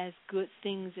God has good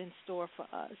things in store for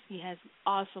us. He has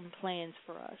awesome plans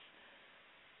for us.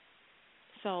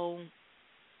 So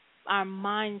our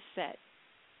mindset,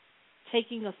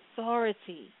 taking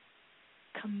authority,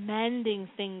 commanding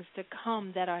things to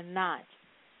come that are not,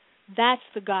 that's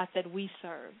the God that we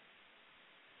serve.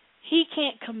 He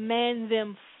can't command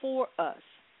them for us.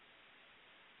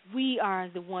 We are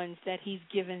the ones that he's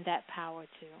given that power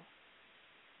to.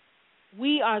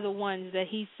 We are the ones that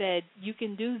he said, you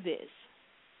can do this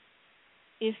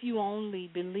if you only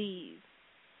believe.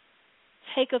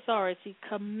 Take authority,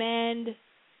 command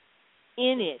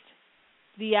in it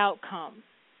the outcome.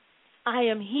 I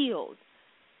am healed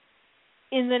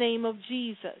in the name of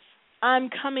Jesus. I'm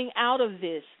coming out of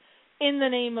this in the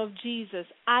name of Jesus.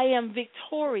 I am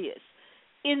victorious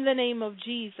in the name of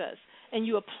Jesus. And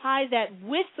you apply that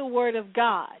with the Word of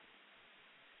God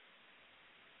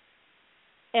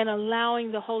and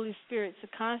allowing the Holy Spirit to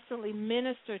constantly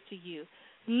minister to you,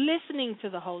 listening to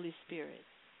the Holy Spirit,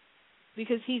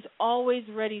 because he's always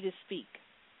ready to speak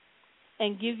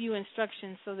and give you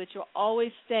instructions so that you'll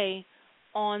always stay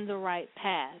on the right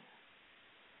path.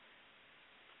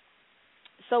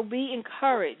 So be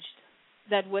encouraged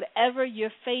that whatever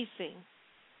you're facing,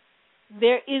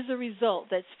 there is a result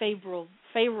that's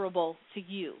favorable to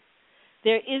you.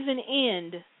 There is an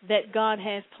end that God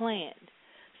has planned.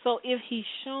 So if he's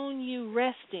shown you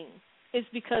resting, it's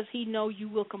because he knows you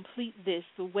will complete this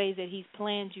the way that he's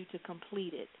planned you to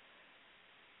complete it.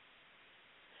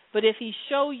 But if he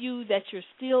shows you that you're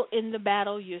still in the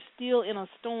battle, you're still in a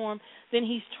storm, then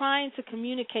he's trying to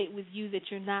communicate with you that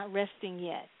you're not resting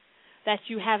yet, that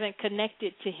you haven't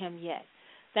connected to him yet,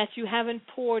 that you haven't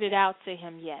poured it out to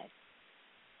him yet.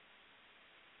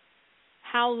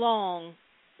 How long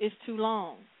is too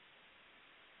long?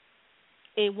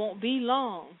 It won't be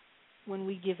long when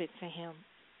we give it to him.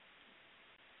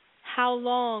 How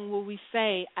long will we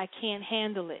say, I can't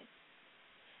handle it,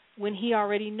 when he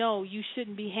already knows you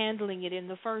shouldn't be handling it in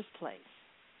the first place?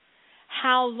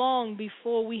 How long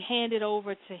before we hand it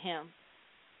over to him?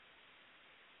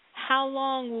 how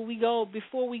long will we go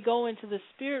before we go into the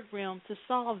spirit realm to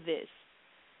solve this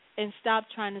and stop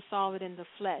trying to solve it in the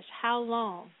flesh? How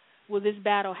long will this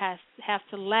battle have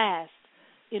to last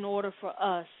in order for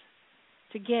us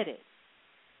to get it?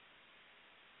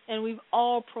 And we've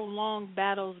all prolonged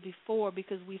battles before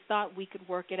because we thought we could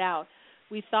work it out.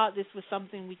 We thought this was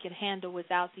something we could handle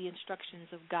without the instructions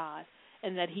of God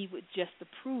and that he would just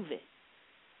approve it.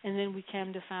 And then we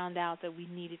came to find out that we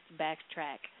needed to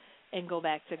backtrack and go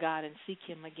back to God and seek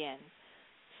him again.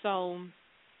 So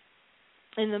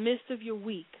in the midst of your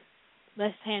week,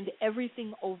 let's hand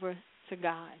everything over to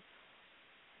God.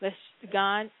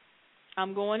 God,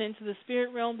 I'm going into the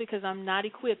spirit realm because I'm not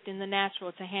equipped in the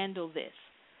natural to handle this.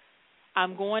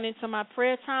 I'm going into my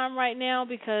prayer time right now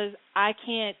because I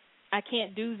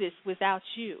can't do this without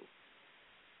you.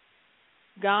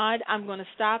 God, I'm going to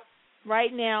stop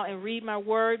right now and read my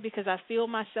word because I feel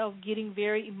myself getting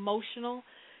very emotional,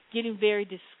 getting very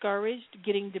discouraged,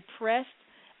 getting depressed,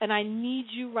 and I need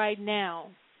you right now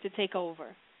to take over.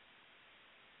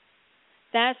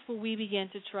 That's where we begin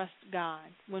to trust God,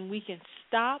 when we can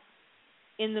stop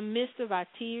in the midst of our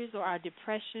tears or our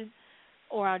depression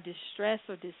or our distress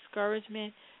or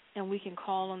discouragement, and we can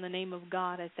call on the name of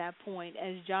God at that point,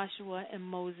 as Joshua and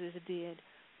Moses did.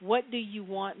 What do you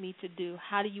want me to do?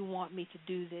 How do you want me to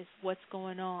do this? What's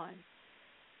going on?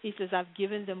 He says, I've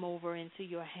given them over into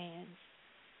your hands.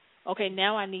 Okay,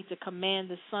 now I need to command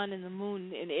the sun and the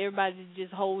moon and everybody to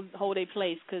just hold a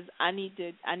place because I need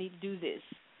to do this.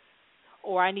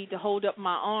 Or I need to hold up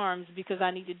my arms because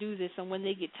I need to do this. And when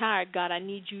they get tired, God, I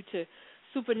need you to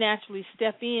supernaturally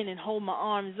step in and hold my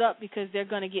arms up because they're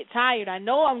going to get tired. I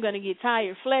know I'm going to get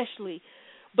tired fleshly,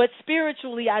 but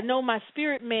spiritually, I know my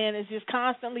spirit man is just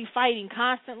constantly fighting,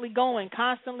 constantly going,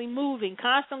 constantly moving,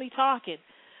 constantly talking.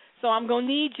 So I'm going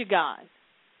to need you, God.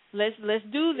 Let's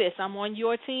do this. I'm on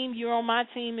your team, you're on my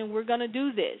team, and we're going to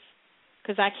do this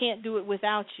because I can't do it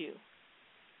without you.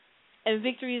 And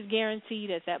victory is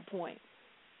guaranteed at that point.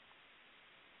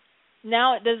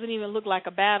 Now it doesn't even look like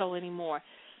a battle anymore.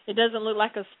 It doesn't look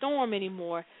like a storm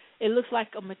anymore. It looks like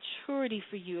a maturity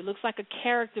for you. It looks like a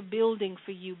character building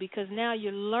for you because now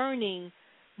you're learning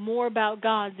more about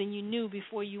God than you knew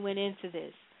before you went into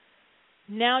this.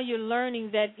 Now you're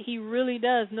learning that he really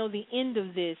does know the end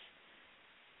of this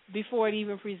before it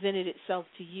even presented itself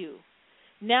to you.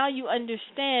 Now you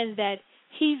understand that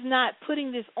he's not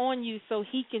putting this on you so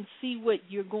he can see what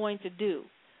you're going to do,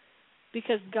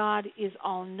 because God is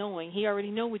all-knowing. He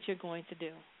already knows what you're going to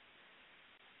do.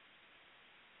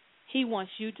 He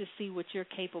wants you to see what you're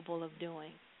capable of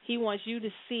doing. He wants you to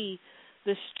see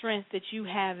the strength that you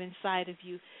have inside of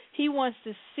you. He wants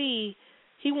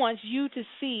you to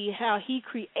see how he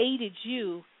created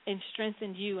you and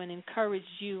strengthened you and encouraged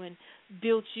you and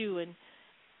built you,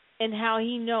 and how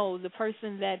he knows the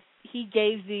person that he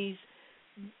gave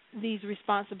these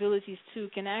responsibilities to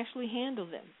can actually handle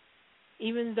them.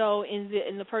 Even though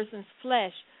in the person's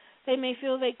flesh they may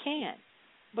feel they can't.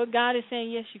 But God is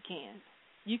saying, yes, you can.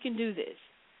 You can do this.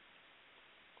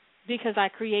 Because I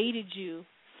created you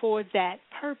for that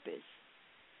purpose.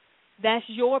 That's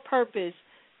your purpose.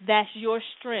 That's your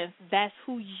strength. That's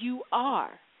who you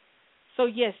are. So,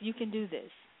 yes, you can do this.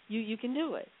 You can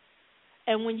do it.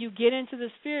 And when you get into the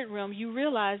spirit realm, you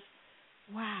realize,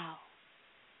 wow,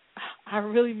 I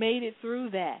really made it through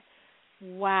that.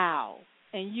 Wow.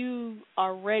 And you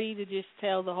are ready to just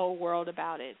tell the whole world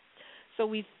about it. So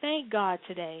we thank God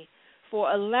today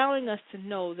for allowing us to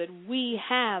know that we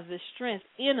have the strength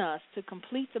in us to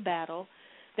complete the battle,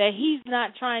 that he's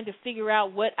not trying to figure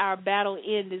out what our battle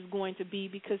end is going to be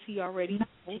because he already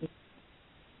knows.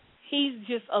 He's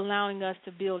just allowing us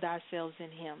to build ourselves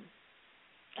in him.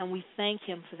 And we thank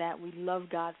him for that. We love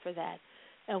God for that.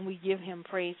 And we give him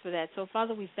praise for that. So,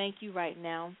 Father, we thank you right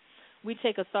now. We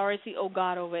take authority, oh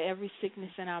God, over every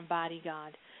sickness in our body,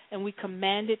 God. And we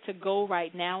command it to go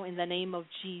right now in the name of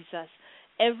Jesus.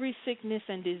 Every sickness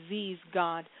and disease,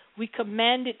 God, we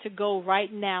command it to go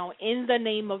right now in the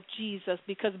name of Jesus,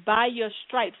 because by your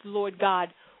stripes, Lord God,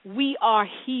 we are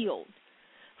healed.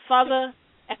 Father,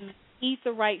 as we eat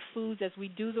the right foods, as we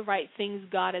do the right things,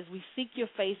 God, as we seek your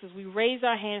face, as we raise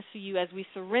our hands to you, as we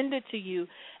surrender to you,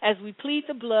 as we plead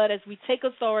the blood, as we take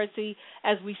authority,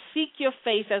 as we seek your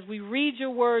face, as we read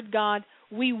your word, God,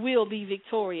 we will be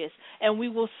victorious. And we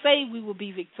will say we will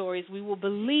be victorious. We will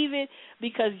believe it,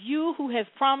 because you who has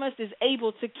promised is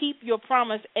able to keep your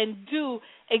promise and do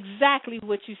exactly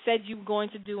what you said you were going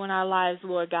to do in our lives,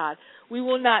 Lord God. We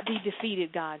will not be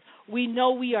defeated, God. We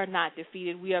know we are not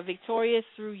defeated. We are victorious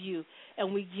through you.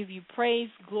 And we give you praise,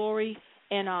 glory,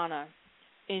 and honor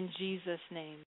in Jesus' name.